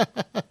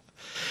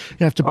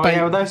have to.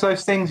 Well,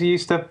 those things you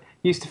used to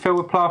fill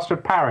with plaster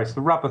of Paris,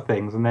 the rubber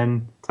things, and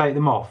then take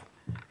them off.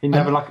 You'd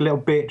have like a little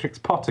Beatrix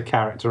Potter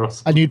character or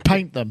something. And you'd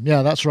paint them.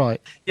 Yeah, that's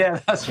right. Yeah,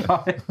 that's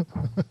right.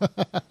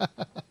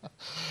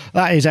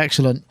 That is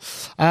excellent.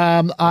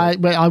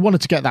 I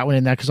wanted to get that one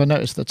in there because I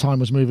noticed that time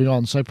was moving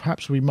on. So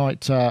perhaps we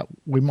might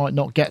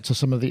not get to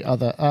some of the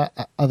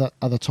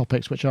other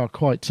topics, which are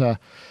quite.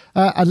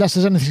 Unless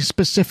there's anything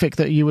specific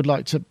that you would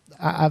like to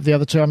have the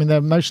other two. I mean,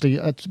 they're mostly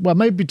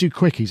maybe do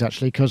quickies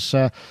actually, because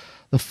the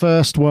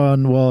first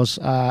one was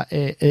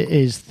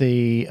is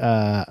the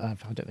I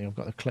don't think I've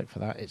got the clip for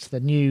that. It's the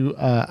new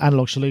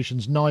Analog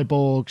Solutions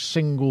Nyborg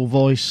single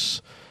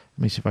voice.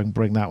 Let me see if I can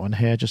bring that one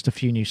here. Just a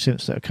few new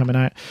synths that are coming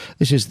out.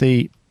 This is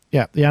the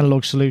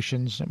Analog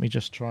Solutions. Let me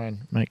just try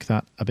and make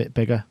that a bit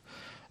bigger.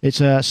 It's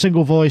a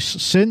single voice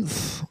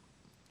synth,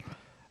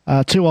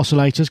 2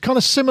 oscillators, kind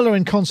of similar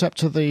in concept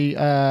to the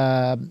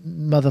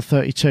Mother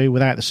 32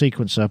 without the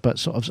sequencer,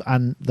 but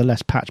and the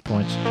less patch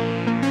points.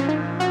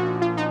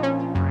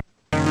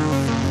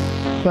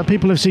 But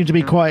people have seemed to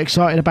be quite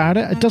excited about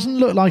it. It doesn't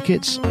look like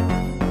it's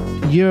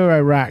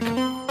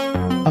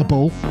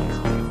Eurorack-able,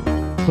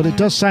 but it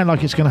does sound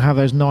like it's going to have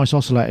those nice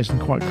oscillators and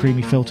quite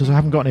creamy filters. I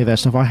haven't got any of their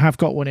stuff. I have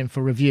got one in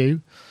for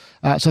review.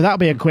 So that'll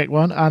be a quick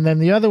one. And then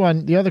the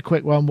other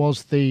quick one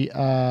was the,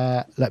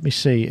 let me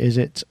see, is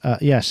it,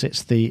 yes,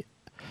 it's the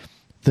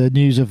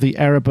news of the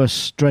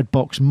Erebus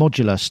Dreadbox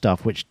modular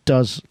stuff, which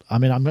does, I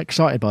mean, I'm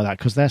excited by that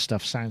because their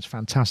stuff sounds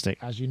fantastic.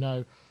 As you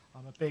know,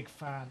 I'm a big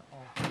fan of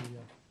the,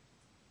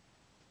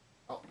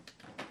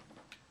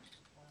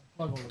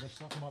 plug all of this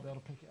stuff, I might be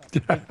able to pick it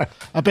up.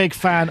 A big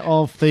fan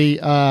of the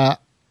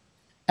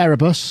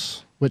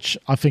Erebus, which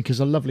I think is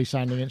a lovely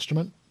sounding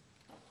instrument.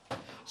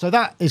 So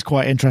that is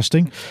quite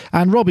interesting.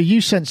 And Robbie,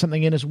 you sent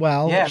something in as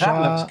well. Yeah, which,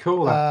 that looks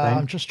cool, that thing.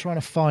 I'm just trying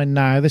to find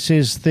now. This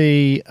is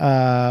the,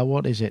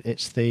 what is it?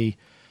 It's the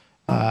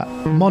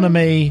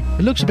Monami.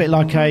 It looks a bit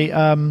like a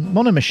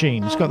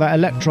Monomachine. It's got that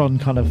Electron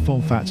kind of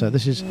form factor.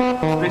 This is... It's a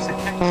case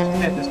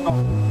that's got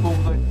all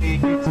the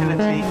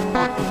utility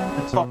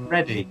at the top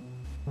ready.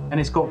 And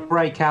it's got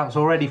breakouts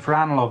already for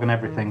analog and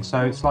everything.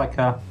 So it's like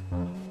a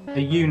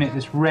unit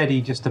that's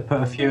ready just to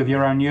put a few of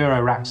your own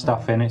Eurorack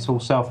stuff in. It's all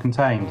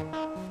self-contained.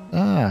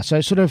 So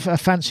it's sort of a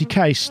fancy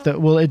case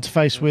that will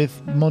interface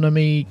with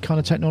Monami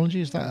kind of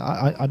technology. Is that?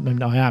 I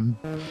am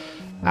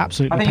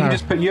absolutely. I think you can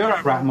just put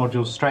Eurorack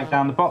modules straight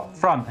down the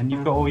front, and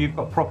you've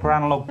got proper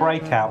analog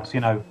breakouts.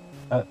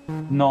 At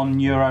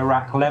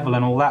non-Eurorack level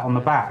and all that on the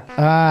back.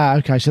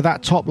 Okay. So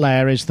that top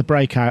layer is the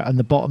breakout, and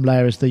the bottom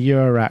layer is the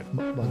Eurorack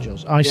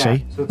modules. I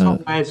see. So the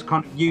top layer is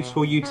kind of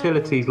useful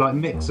utilities like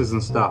mixers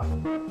and stuff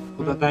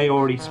that they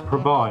already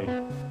provide.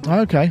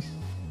 Okay.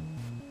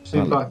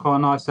 Seems like quite a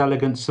nice,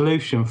 elegant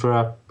solution for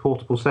a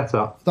portable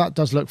setup. That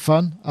does look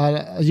fun.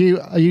 Are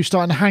you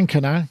starting to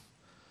hanker now?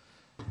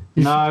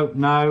 No.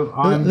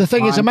 The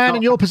thing is, a man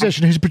in your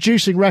position who's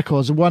producing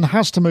records, one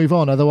has to move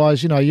on.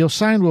 Otherwise, your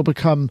sound will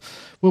become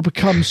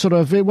sort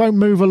of, it won't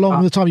move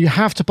along the time. You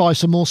have to buy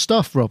some more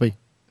stuff, Robbie.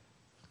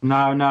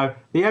 No.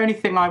 The only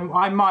thing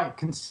I might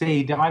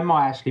concede, I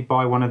might actually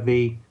buy one of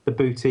the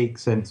boutique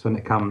synths when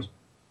it comes.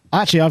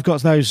 Actually, I've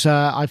got those.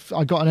 I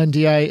got an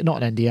NDA,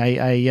 not an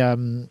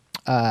NDA,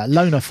 a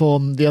loaner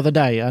form the other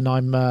day, and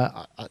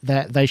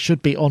they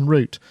should be en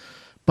route.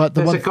 But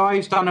there's a guy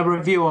who's done a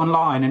review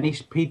online, and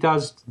he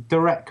does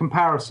direct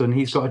comparison.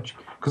 He's got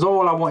because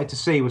all I wanted to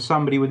see was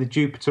somebody with a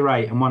Jupiter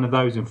 8 and one of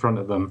those in front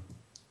of them,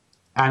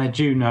 and a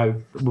Juno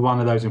with one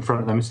of those in front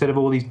of them, instead of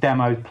all these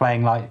demos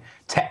playing like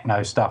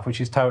techno stuff,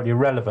 which is totally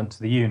irrelevant to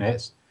the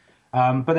units. But